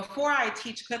before I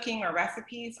teach cooking or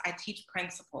recipes, I teach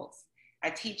principles. I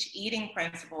teach eating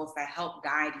principles that help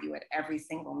guide you at every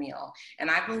single meal. And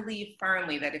I believe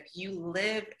firmly that if you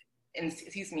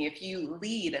if you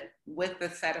lead with the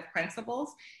set of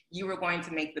principles, you are going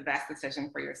to make the best decision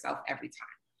for yourself every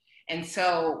time. And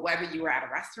so whether you were at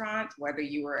a restaurant, whether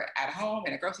you were at home,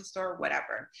 in a grocery store,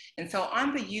 whatever. And so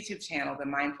on the YouTube channel, The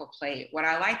Mindful Plate, what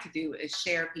I like to do is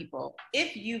share people.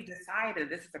 If you've decided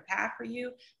this is a path for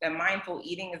you, that mindful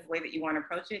eating is the way that you want to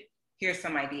approach it, here's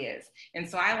some ideas. And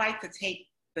so I like to take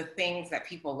the things that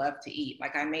people love to eat.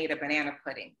 Like I made a banana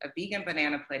pudding, a vegan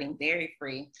banana pudding,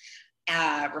 dairy-free,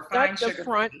 refined sugar. At the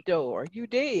front door, you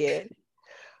did.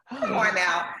 Come on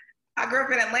now. I grew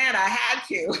up in Atlanta, I had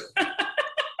to.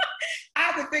 I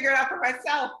had to figure it out for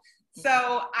myself.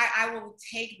 So I will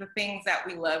take the things that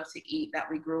we love to eat, that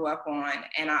we grew up on,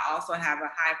 and I also have a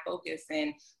high focus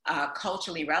in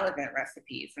culturally relevant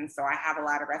recipes. And so I have a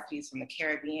lot of recipes from the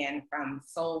Caribbean, from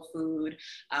soul food,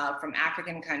 from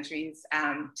African countries,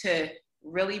 to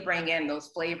really bring in those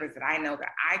flavors that I know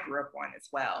that I grew up on as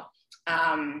well,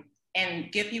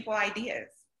 and give people ideas.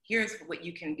 Here's what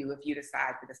you can do if you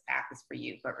decide that this path is for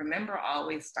you. But remember,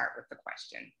 always start with the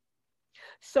question.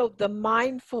 So the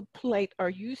mindful plate, are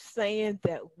you saying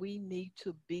that we need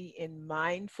to be in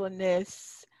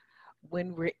mindfulness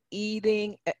when we're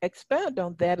eating? Expand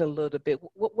on that a little bit.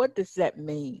 What does that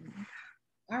mean?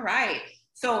 All right.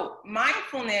 So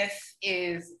mindfulness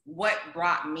is what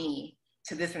brought me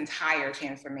to this entire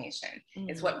transformation.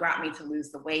 It's what brought me to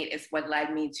lose the weight. It's what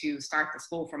led me to start the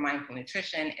School for Mindful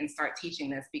Nutrition and start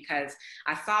teaching this, because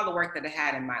I saw the work that it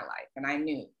had in my life, and I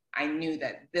knew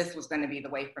that this was going to be the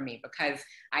way for me, because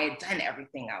I had done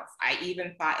everything else. I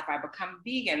even thought if I become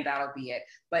vegan, that'll be it.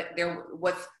 But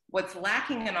what's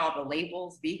lacking in all the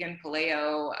labels, vegan,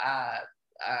 paleo,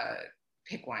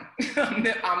 pick one,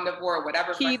 omnivore,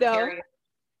 whatever, keto,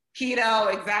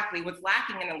 exactly. What's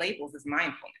lacking in the labels is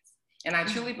mindfulness. And I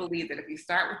truly believe that if you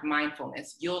start with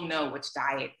mindfulness, you'll know which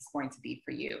diet is going to be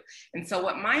for you. And so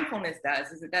what mindfulness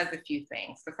does is it does a few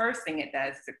things. The first thing it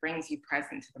does is it brings you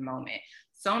present to the moment.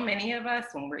 So many of us,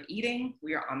 when we're eating,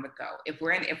 we are on the go. If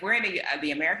we're in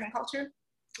the American culture,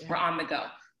 we're on the go.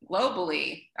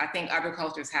 Globally, I think other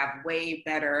cultures have way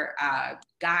better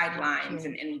guidelines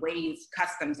and ways,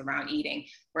 customs around eating.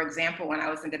 For example, when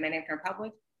I was in Dominican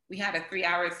Republic, we had a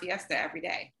 3-hour siesta every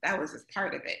day. That was just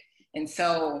part of it. And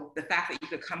so the fact that you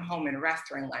could come home and rest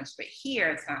during lunch, but here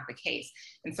it's not the case.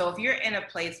 And so if you're in a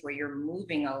place where you're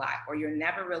moving a lot, or you're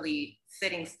never really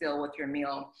sitting still with your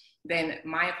meal, then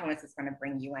mindfulness is going to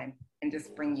bring you in and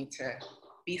just bring you to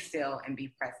be still and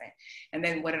be present. And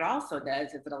then what it also does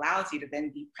is it allows you to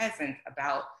then be present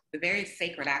about the very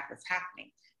sacred act that's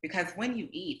happening. Because when you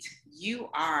eat, you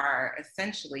are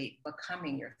essentially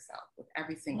becoming yourself with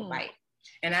every single bite.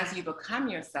 And as you become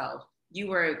yourself,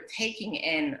 you are taking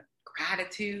in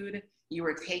gratitude, you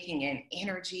are taking in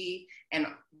energy, and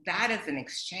that is an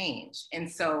exchange. And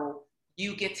so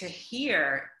you get to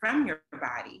hear from your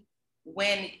body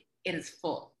when it is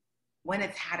full, when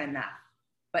it's had enough.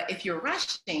 But if you're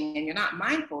rushing and you're not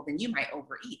mindful, then you might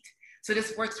overeat. So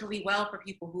this works really well for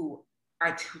people who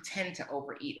tend to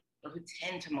overeat, or who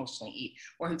tend to emotionally eat,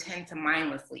 or who tend to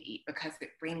mindlessly eat, because it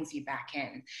brings you back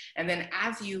in. And then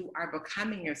as you are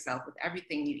becoming yourself with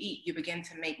everything you eat, you begin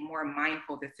to make more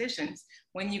mindful decisions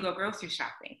when you go grocery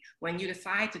shopping, when you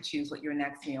decide to choose what your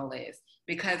next meal is.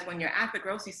 Because when you're at the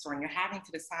grocery store and you're having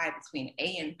to decide between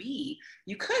A and B,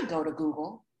 you could go to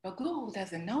Google, but Google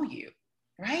doesn't know you,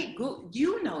 right?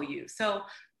 You know you. So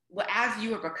as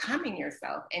you are becoming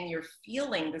yourself and you're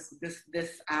feeling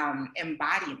this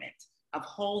embodiment of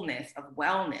wholeness, of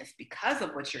wellness, because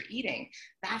of what you're eating,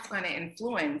 that's going to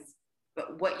influence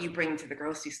what you bring to the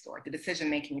grocery store, the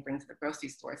decision-making you bring to the grocery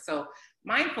store. So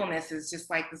mindfulness is just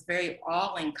like this very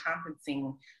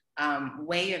all-encompassing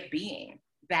way of being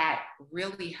that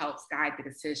really helps guide the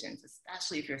decisions,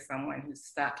 especially if you're someone who's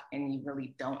stuck and you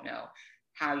really don't know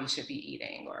how you should be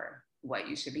eating or what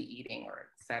you should be eating, or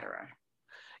et cetera.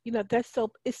 You know,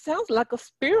 it sounds like a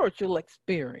spiritual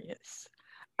experience.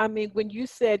 I mean, when you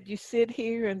said you sit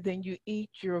here and then you eat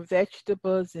your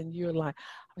vegetables and you're like,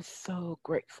 I'm so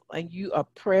grateful, and you are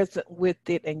present with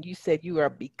it, and you said you are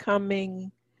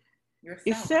becoming yourself.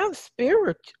 It sounds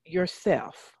spiritual,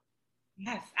 yourself.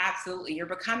 Yes, absolutely. You're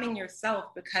becoming yourself,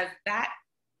 because that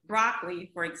broccoli,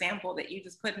 for example, that you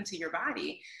just put into your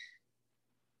body,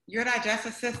 your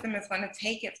digestive system is going to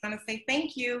take it. It's going to say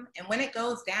thank you. And when it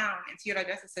goes down into your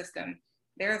digestive system,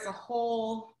 there's a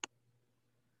whole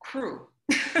crew.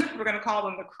 We're going to call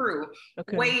them the crew,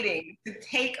 okay, waiting to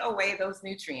take away those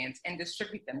nutrients and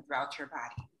distribute them throughout your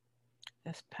body.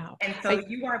 That's powerful. And so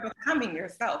you are becoming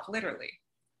yourself, literally.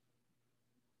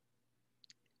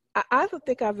 I don't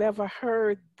think I've ever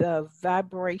heard the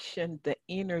vibration, the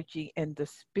energy, and the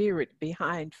spirit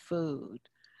behind food.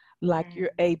 Like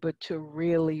you're able to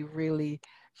really, really,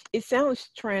 it sounds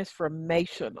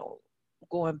transformational,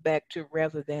 going back to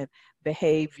rather than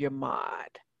behavior mod,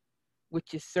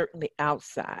 which is certainly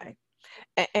outside.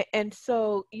 And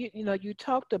so, you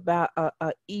talked about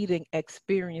a eating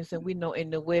experience, and we know in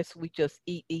the West, we just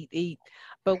eat, eat, eat.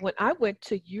 But when I went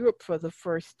to Europe for the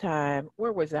first time,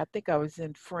 where was I? I think I was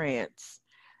in France.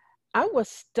 I was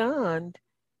stunned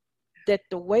that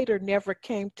the waiter never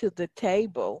came to the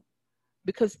table,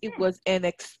 because it was an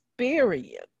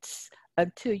experience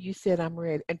until you said, I'm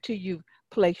ready, until you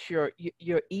place your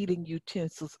eating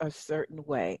utensils a certain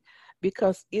way,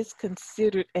 because it's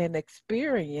considered an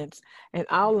experience. And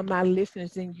all of my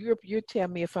listeners in Europe, you tell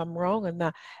me if I'm wrong or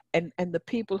not. And the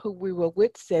people who we were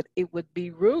with said it would be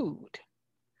rude,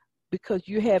 because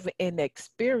you have an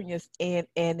experience and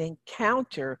an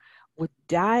encounter with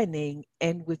dining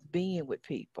and with being with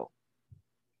people.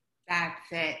 That's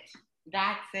it.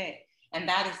 That's it. And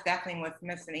that is definitely what's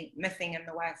missing in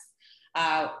the West.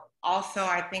 Also,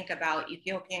 I think about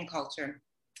Ethiopian culture.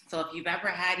 So if you've ever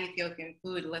had Ethiopian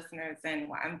food, listeners and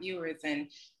viewers, and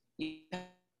you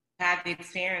had the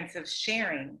experience of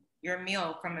sharing your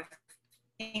meal from a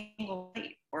single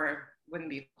plate, or wouldn't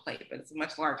be a plate, but it's a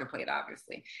much larger plate,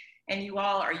 obviously. And you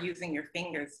all are using your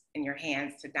fingers and your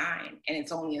hands to dine, and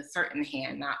it's only a certain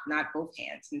hand, not both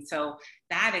hands. And so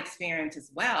that experience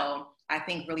as well, I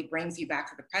think, really brings you back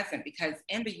to the present, because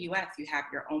in the US, you have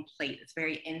your own plate. It's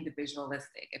very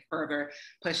individualistic. It further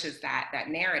pushes that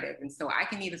narrative. And so I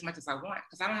can eat as much as I want,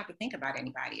 because I don't have to think about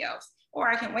anybody else, or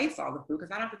I can waste all the food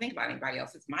because I don't have to think about anybody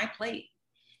else. It's my plate.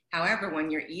 However, when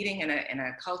you're eating in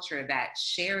a culture that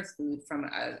shares food from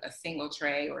a single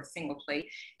tray or a single plate,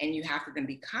 and you have to then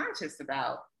be conscious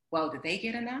about, well, did they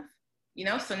get enough?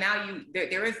 So now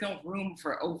there is no room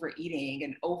for overeating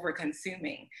and over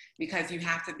consuming, because you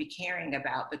have to be caring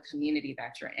about the community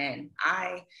that you're in.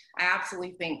 I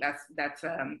absolutely think that's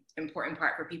an important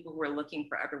part for people who are looking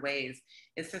for other ways,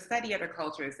 is to study other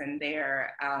cultures and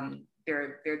their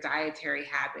dietary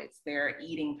habits, their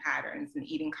eating patterns and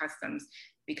eating customs,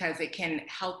 because it can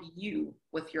help you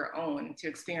with your own to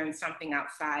experience something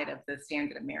outside of the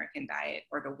standard American diet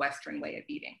or the Western way of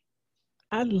eating.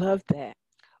 I love that.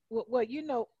 Well,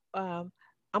 I'm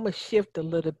going to shift a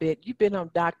little bit. You've been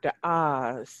on Dr.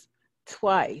 Oz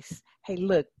twice. Hey,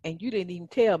 look, and you didn't even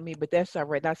tell me, but that's all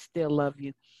right. I still love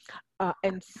you.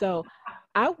 And so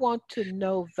I want to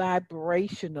know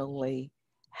vibrationally,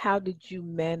 how did you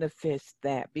manifest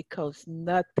that? Because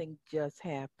nothing just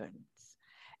happens.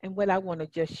 And what I want to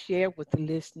just share with the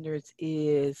listeners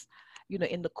is,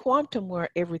 in the quantum where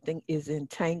everything is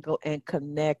entangled and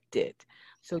connected.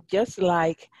 So just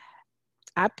like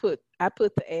I put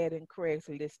the ad in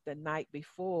Craigslist the night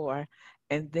before,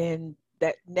 and then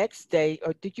that next day,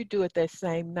 or did you do it that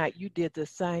same night? You did the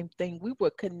same thing. We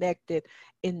were connected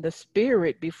in the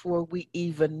spirit before we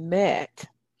even met.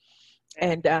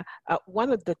 And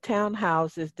one of the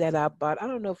townhouses that I bought, I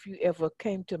don't know if you ever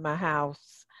came to my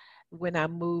house when I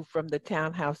moved from the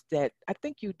townhouse that I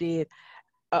think you did.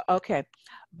 Okay.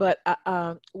 But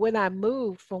when I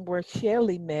moved from where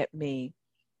Shelley met me,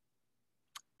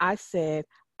 I said,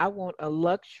 I want a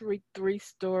luxury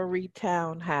 3-story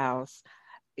townhouse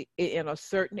in a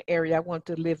certain area. I want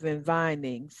to live in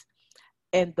Vinings.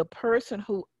 And the person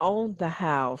who owned the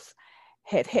house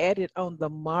had it on the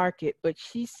market, but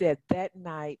she said that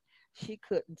night she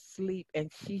couldn't sleep,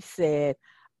 and she said,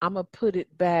 I'm going to put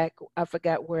it back. I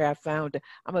forgot where I found it.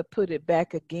 I'm going to put it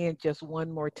back again just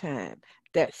one more time.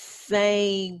 That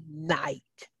same night.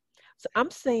 So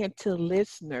I'm saying to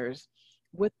listeners,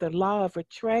 with the law of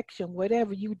attraction,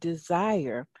 whatever you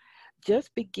desire,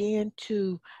 just begin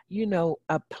to,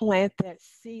 plant that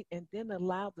seed, and then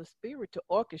allow the spirit to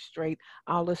orchestrate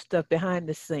all the stuff behind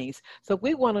the scenes. So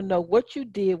we want to know what you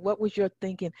did. What was your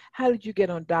thinking? How did you get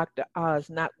on Dr. Oz,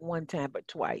 not one time, but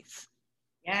twice?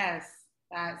 Yes.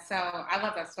 So I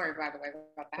love that story, by the way,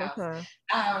 about the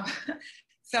house.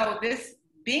 So this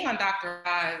being on Dr.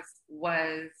 Oz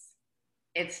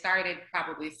it started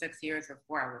probably 6 years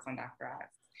before I was on Dr. Oz.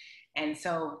 And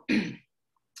so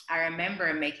I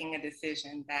remember making a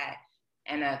decision that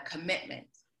and a commitment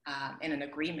and an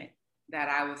agreement that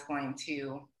I was going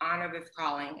to honor this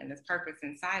calling and this purpose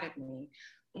inside of me,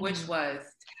 which was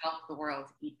to help the world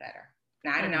eat better.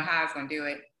 Now, I didn't know how I was going to do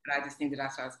it, but I just knew that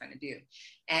that's what I was going to do.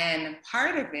 And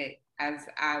part of it, as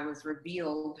I was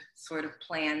revealed sort of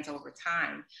plans over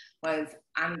time, was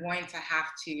I'm going to have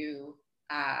to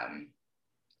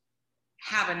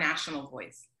have a national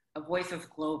voice. A voice that's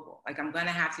global. Like, I'm going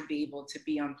to have to be able to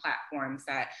be on platforms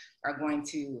that are going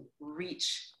to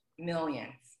reach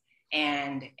millions.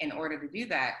 And in order to do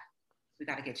that, we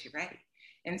got to get you ready.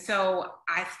 And so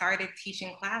I started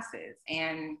teaching classes,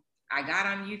 and I got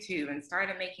on YouTube and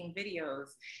started making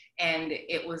videos. And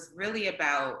it was really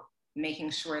about making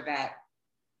sure that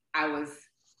I was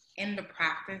in the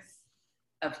practice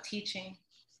of teaching,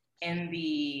 in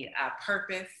the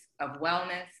purpose of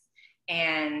wellness.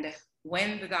 And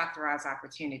when the Dr. Oz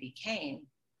opportunity came,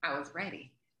 I was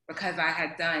ready because I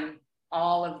had done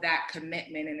all of that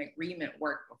commitment and agreement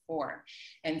work before.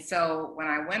 And so when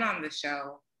I went on the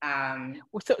show,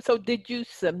 so did you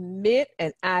submit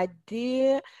an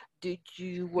idea? Did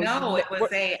you? No, it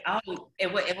was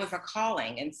a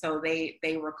calling, and so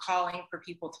they were calling for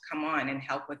people to come on and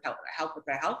help with the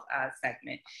health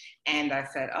segment, and I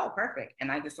said, oh, perfect,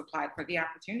 and I just applied for the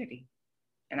opportunity,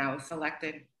 and I was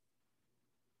selected.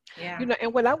 Yeah. You know,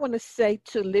 and what I want to say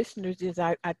to listeners is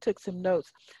I took some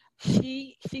notes.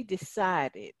 She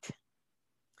decided,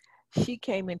 she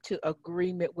came into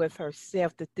agreement with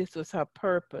herself that this was her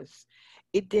purpose.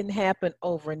 It didn't happen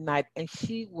overnight, and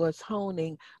she was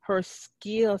honing her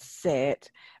skill set,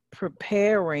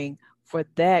 preparing for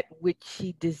that which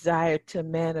she desired to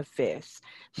manifest.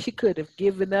 She could have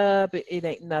given up, it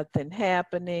ain't nothing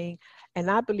happening.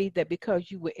 And I believe that because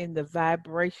you were in the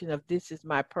vibration of this is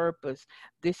my purpose,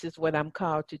 this is what I'm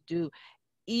called to do,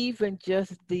 even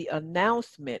just the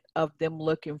announcement of them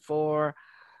looking for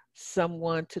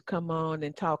someone to come on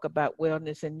and talk about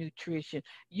wellness and nutrition,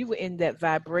 you were in that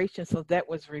vibration, so that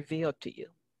was revealed to you.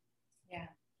 Yeah,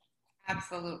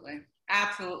 absolutely.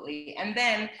 Absolutely. And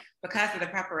then because of the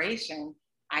preparation,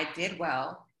 I did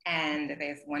well, and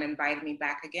they one invited me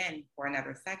back again for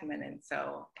another segment. And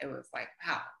so it was like,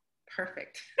 wow,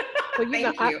 perfect. Well, you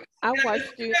know, Thank you. I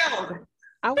watched you.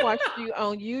 I watched you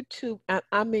on YouTube.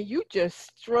 I mean, you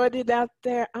just strutted out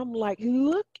there. I'm like,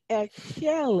 look at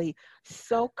Shelley,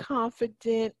 so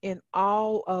confident in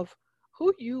all of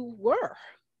who you were,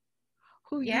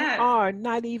 who you are,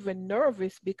 not even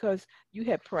nervous because you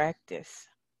had practice.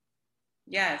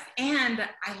 Yes, and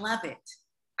I love it.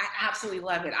 I absolutely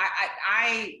love it.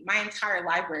 My entire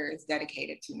library is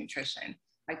dedicated to nutrition.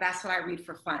 Like, that's what I read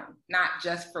for fun, not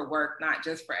just for work, not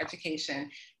just for education.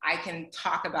 I can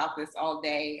talk about this all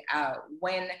day.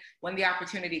 When the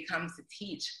opportunity comes to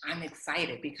teach, I'm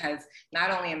excited because not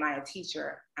only am I a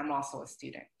teacher, I'm also a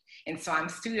student. And so I'm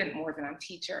student more than I'm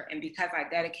teacher. And because I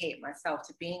dedicate myself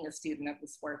to being a student of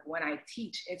this work, when I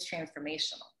teach, it's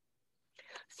transformational.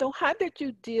 So how did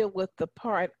you deal with the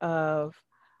part of,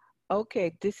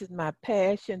 okay, this is my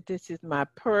passion, this is my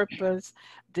purpose,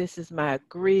 this is my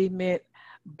agreement,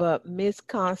 but Miss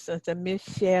Constance and Miss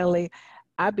Shelley,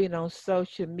 I've been on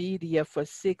social media for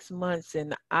 6 months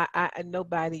and I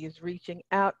nobody is reaching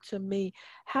out to me.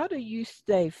 How do you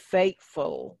stay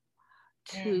faithful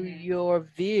to your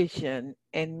vision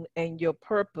and your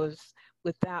purpose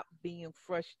without being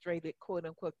frustrated, quote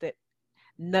unquote, that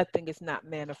nothing is not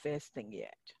manifesting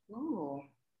yet? Ooh,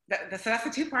 so that's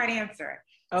a two-part answer.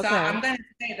 Okay. So I'm going to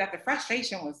say that the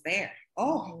frustration was there.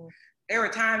 There were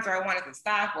times where I wanted to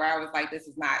stop, where I was like, this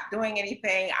is not doing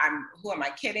anything. Who am I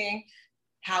kidding?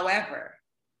 However,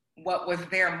 what was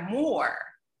there more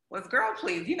was, girl,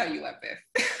 please, you know you love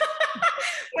this.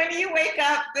 When you wake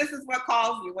up, this is what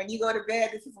calls you. When you go to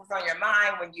bed, this is what's on your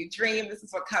mind. When you dream, this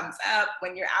is what comes up.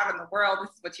 When you're out in the world,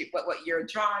 this is what you're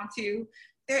drawn to.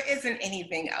 There isn't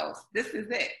anything else. This is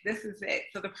it. This is it.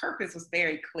 So the purpose was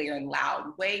very clear and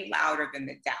loud, way louder than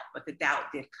the doubt. But the doubt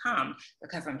did come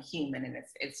because I'm human, and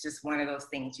it's just one of those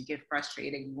things. You get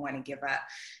frustrated, you want to give up.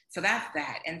 So that's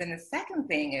that. And then the second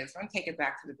thing is, I'm going to take it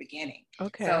back to the beginning.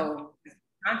 Okay. So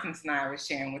Constance and I were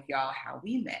sharing with y'all how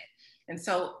we met. And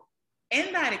so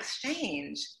in that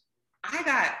exchange, I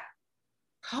got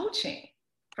coaching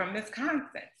from Miss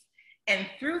Constance. And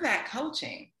through that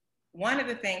coaching, one of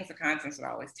the things that Constance would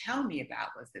always tell me about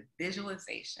was the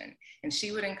visualization. And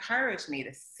she would encourage me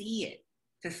to see it.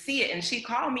 And she'd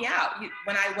call me out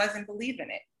when I wasn't believing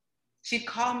it. She'd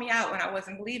call me out when I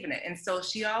wasn't believing it. And so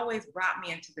she always brought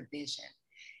me into the vision.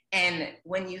 And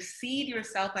when you seed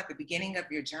yourself at the beginning of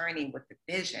your journey with the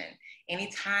vision,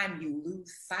 anytime you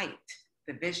lose sight,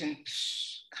 the vision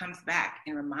comes back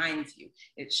and reminds you,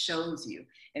 it shows you.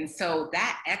 And so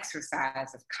that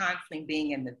exercise of constantly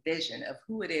being in the vision of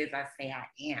who it is I say I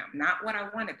am, not what I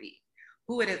want to be,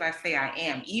 who it is I say I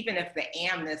am, even if the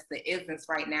amness, the isness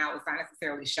right now is not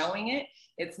necessarily showing it,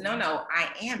 it's no, I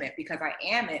am it, because I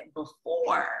am it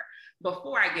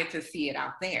before I get to see it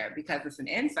out there, because it's an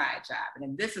inside job. And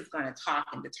then this is going to talk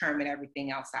and determine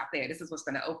everything else out there. This is what's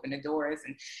going to open the doors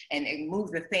and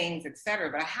move the things, et cetera.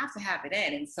 But I have to have it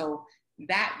in. And so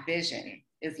that vision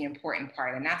is the important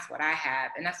part. And that's what I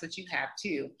have. And that's what you have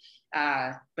too.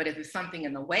 But if there's something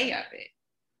in the way of it,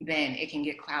 then it can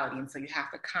get cloudy. And so you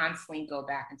have to constantly go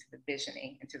back into the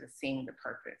visioning, into the seeing the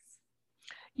purpose.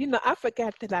 You know, I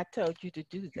forgot that I told you to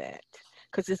do that,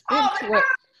 because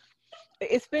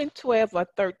it's been 12 or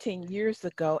 13 years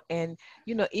ago. And,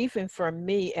 you know, even for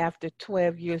me, after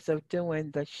 12 years of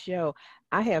doing the show,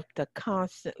 I have to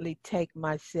constantly take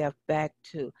myself back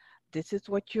to, this is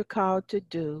what you're called to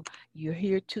do. You're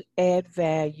here to add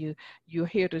value. You're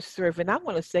here to serve. And I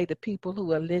want to say to people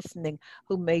who are listening,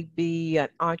 who may be an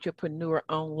entrepreneur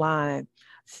online,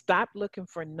 stop looking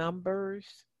for numbers,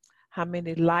 how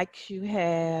many likes you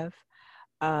have,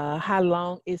 how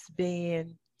long it's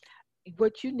been.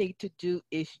 What you need to do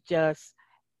is just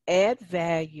add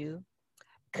value,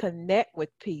 connect with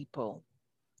people,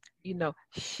 you know,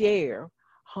 share,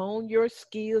 hone your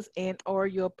skills and or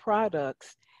your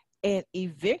products, and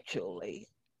eventually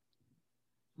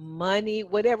money,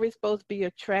 whatever is supposed to be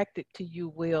attracted to you,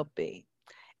 will be.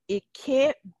 It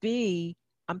can't be,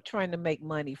 I'm trying to make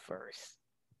money first.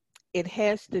 It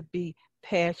has to be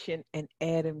passion and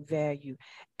adding value.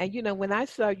 And you know, when I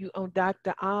saw you on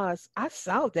Dr. Oz, I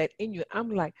saw that in you. I'm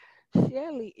like,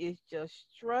 Shelley is just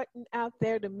strutting out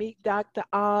there to meet Dr.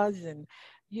 Oz. And,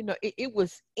 you know, it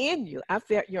was in you. I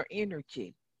felt your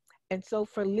energy. And so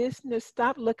for listeners,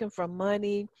 stop looking for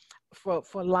money, for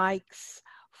likes,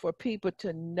 for people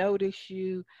to notice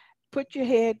you. Put your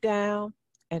head down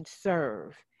and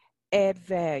serve, add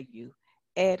value,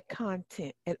 add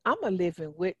content. And I'm a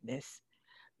living witness.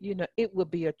 You know, it will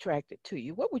be attracted to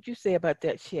you. What would you say about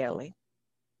that, Shelley?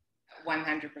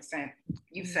 100%.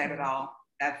 You said it all.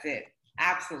 That's it.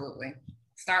 Absolutely.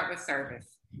 Start with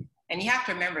service. And you have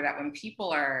to remember that when people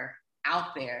are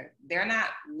out there, they're not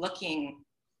looking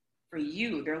for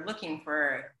you. They're looking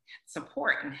for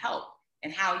support and help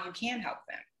and how you can help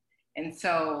them. And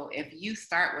so if you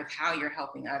start with how you're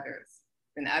helping others,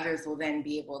 then others will then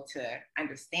be able to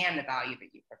understand the value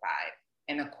that you provide.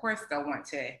 And of course, they'll want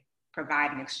to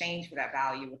provide in exchange for that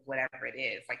value with whatever it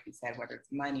is, like you said, whether it's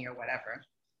money or whatever.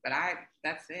 But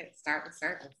that's it. Start with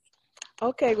service.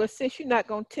 Okay, well, since you're not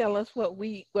going to tell us what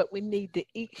we need to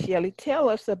eat, Shelley, tell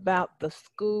us about the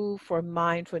School for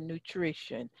Mindful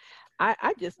Nutrition.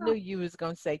 I just knew you was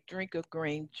going to say drink a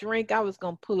green drink. I was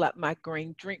going to pull up my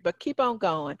green drink, but keep on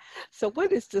going. So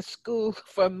what is the School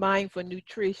for Mindful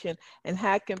Nutrition, and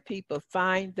how can people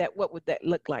find that? What would that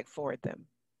look like for them?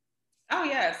 Oh,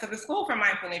 yeah. So the School for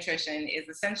Mindful Nutrition is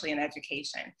essentially an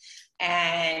education.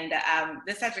 And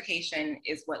this education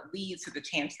is what leads to the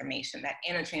transformation, that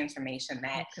inner transformation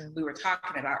that we were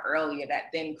talking about earlier,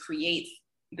 that then creates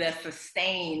the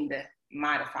sustained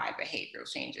modified behavioral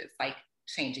changes, like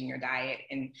changing your diet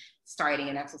and starting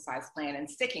an exercise plan and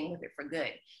sticking with it for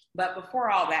good. But before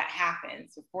all that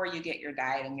happens, before you get your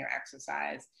diet and your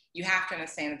exercise, you have to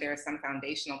understand that there are some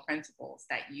foundational principles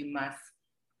that you must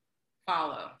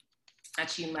follow,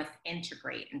 that you must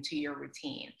integrate into your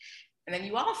routine. And then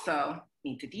you also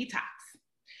need to detox.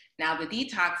 Now, the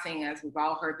detoxing, as we've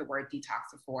all heard the word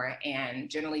detox before, and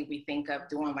generally we think of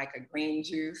doing like a green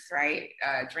juice, right?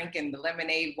 Drinking the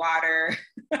lemonade water.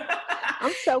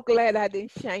 I'm so glad I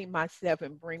didn't shame myself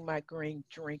and bring my green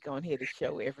drink on here to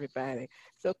show everybody.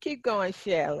 So keep going,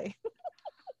 Shelley.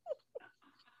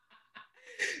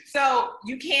 So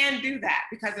you can do that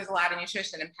because there's a lot of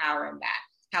nutrition and power in that.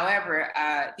 However,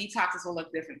 detoxes will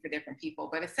look different for different people,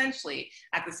 but essentially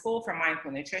at the School for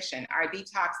Mindful Nutrition, our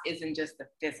detox isn't just the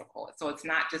physical. So it's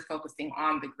not just focusing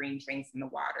on the green drinks and the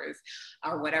waters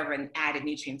or whatever added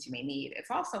nutrients you may need.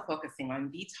 It's also focusing on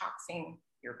detoxing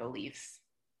your beliefs.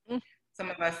 Some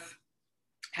of us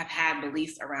have had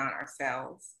beliefs around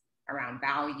ourselves, around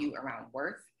value, around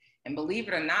worth. And believe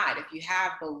it or not, if you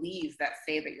have beliefs that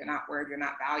say that you're not worthy, you're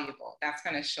not valuable, that's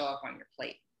going to show up on your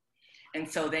plate. And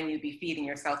so then you'd be feeding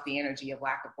yourself the energy of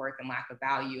lack of worth and lack of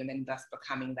value, and then thus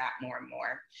becoming that more and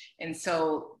more. And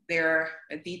so they're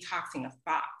a detoxing of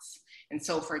thoughts. And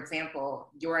so, for example,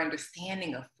 your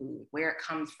understanding of food, where it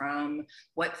comes from,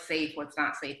 what's safe, what's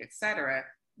not safe, et cetera,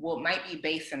 might be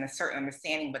based in a certain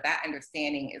understanding, but that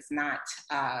understanding is not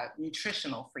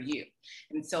nutritional for you.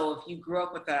 And so if you grew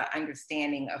up with an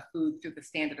understanding of food through the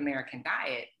standard American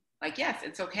diet, like, yes,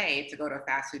 it's okay to go to a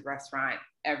fast food restaurant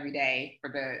every day for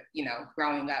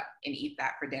growing up and eat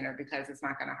that for dinner because it's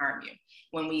not going to harm you.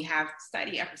 When we have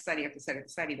study after study after study after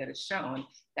study that has shown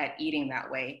that eating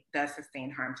that way does sustain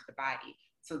harm to the body.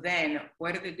 So then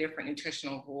what are the different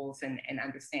nutritional rules and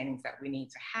understandings that we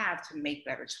need to have to make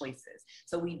better choices?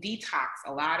 So we detox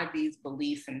a lot of these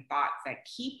beliefs and thoughts that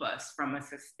keep us from a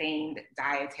sustained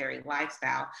dietary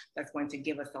lifestyle that's going to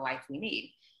give us the life we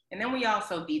need. And then we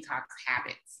also detox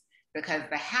habits, because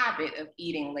the habit of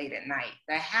eating late at night,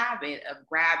 the habit of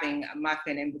grabbing a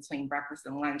muffin in between breakfast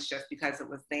and lunch just because it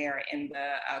was there in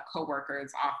the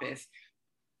coworker's office,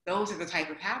 those are the type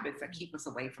of habits that keep us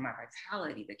away from our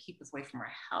vitality, that keep us away from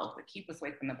our health, that keep us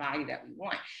away from the body that we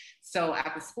want. So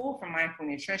at the School for Mindful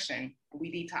Nutrition,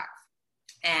 we detox.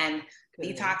 And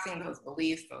detoxing those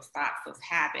beliefs, those thoughts, those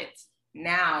habits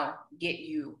now get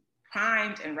you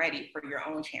primed and ready for your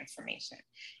own transformation.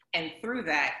 And through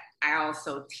that, I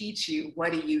also teach you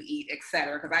what do you eat, et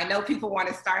cetera, because I know people want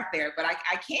to start there, but I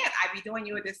can't. I'd be doing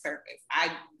you a disservice.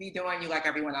 I'd be doing you like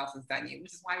everyone else has done you,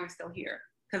 which is why you're still here,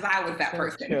 because I was that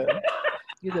person.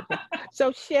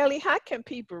 So Shelley, how can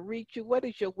people reach you? What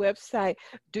is your website?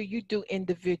 Do you do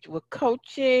individual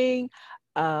coaching?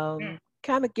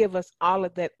 Kind of give us all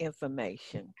of that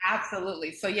information.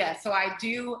 Absolutely. So so I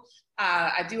do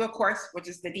a course, which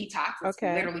is the Detox. It's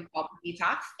literally called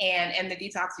Detox. And in the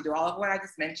Detox, you do all of what I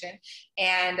just mentioned.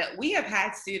 And we have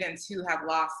had students who have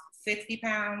lost 60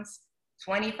 pounds,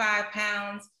 25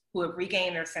 pounds, who have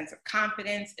regained their sense of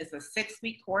confidence. It's a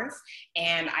 6-week course,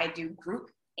 and I do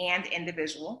group and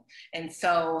individual. And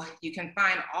so you can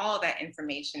find all that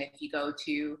information if you go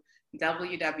to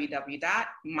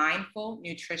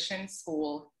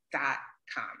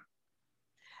www.mindfulnutritionschool.com.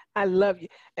 I love you.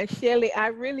 And Shelley, I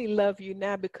really love you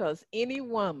now, because any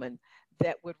woman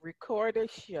that would record a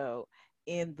show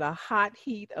in the hot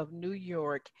heat of New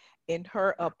York in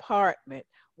her apartment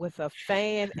with a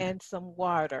fan and some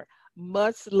water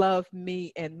must love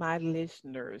me and my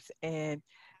listeners. And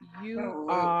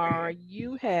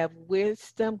you have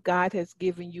wisdom. God has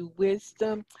given you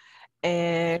wisdom,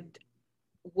 and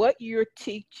what you're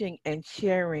teaching and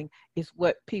sharing is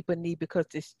what people need, because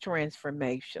it's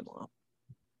transformational.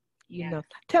 You know,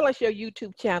 tell us your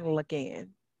YouTube channel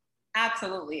again.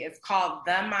 Absolutely. It's called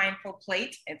The Mindful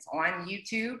Plate. It's on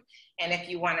YouTube. And if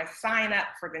you want to sign up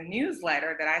for the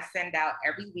newsletter that I send out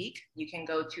every week, you can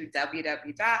go to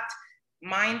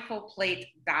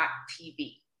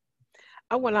www.mindfulplate.tv.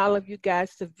 I want all of you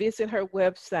guys to visit her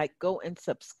website, go and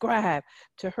subscribe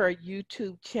to her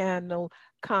YouTube channel,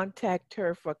 contact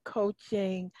her for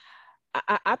coaching.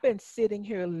 I've been sitting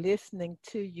here listening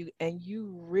to you, and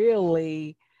you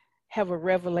really have a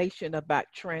revelation about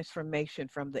transformation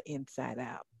from the inside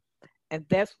out. And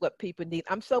that's what people need.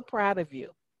 I'm so proud of you.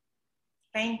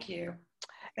 Thank you.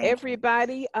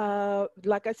 Everybody,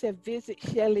 like I said, visit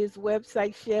Shelley's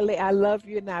website. Shelley, I love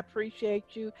you and I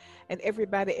appreciate you. And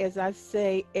everybody, as I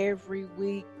say every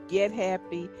week, get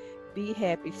happy, be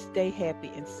happy, stay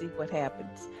happy, and see what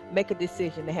happens. Make a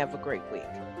decision to have a great week.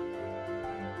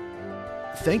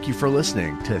 Thank you for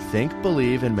listening to Think,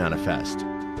 Believe, and Manifest.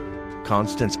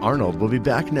 Constance Arnold will be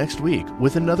back next week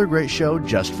with another great show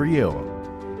just for you.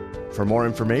 For more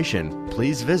information,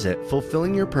 please visit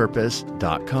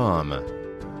fulfillingyourpurpose.com.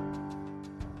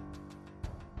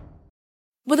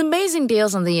 With amazing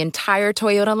deals on the entire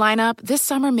Toyota lineup, this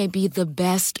summer may be the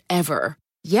best ever.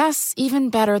 Yes, even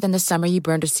better than the summer you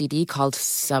burned a CD called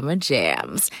Summer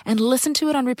Jams and listened to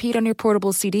it on repeat on your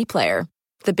portable CD player.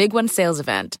 The Big One sales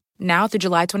event, now through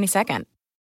July 22nd.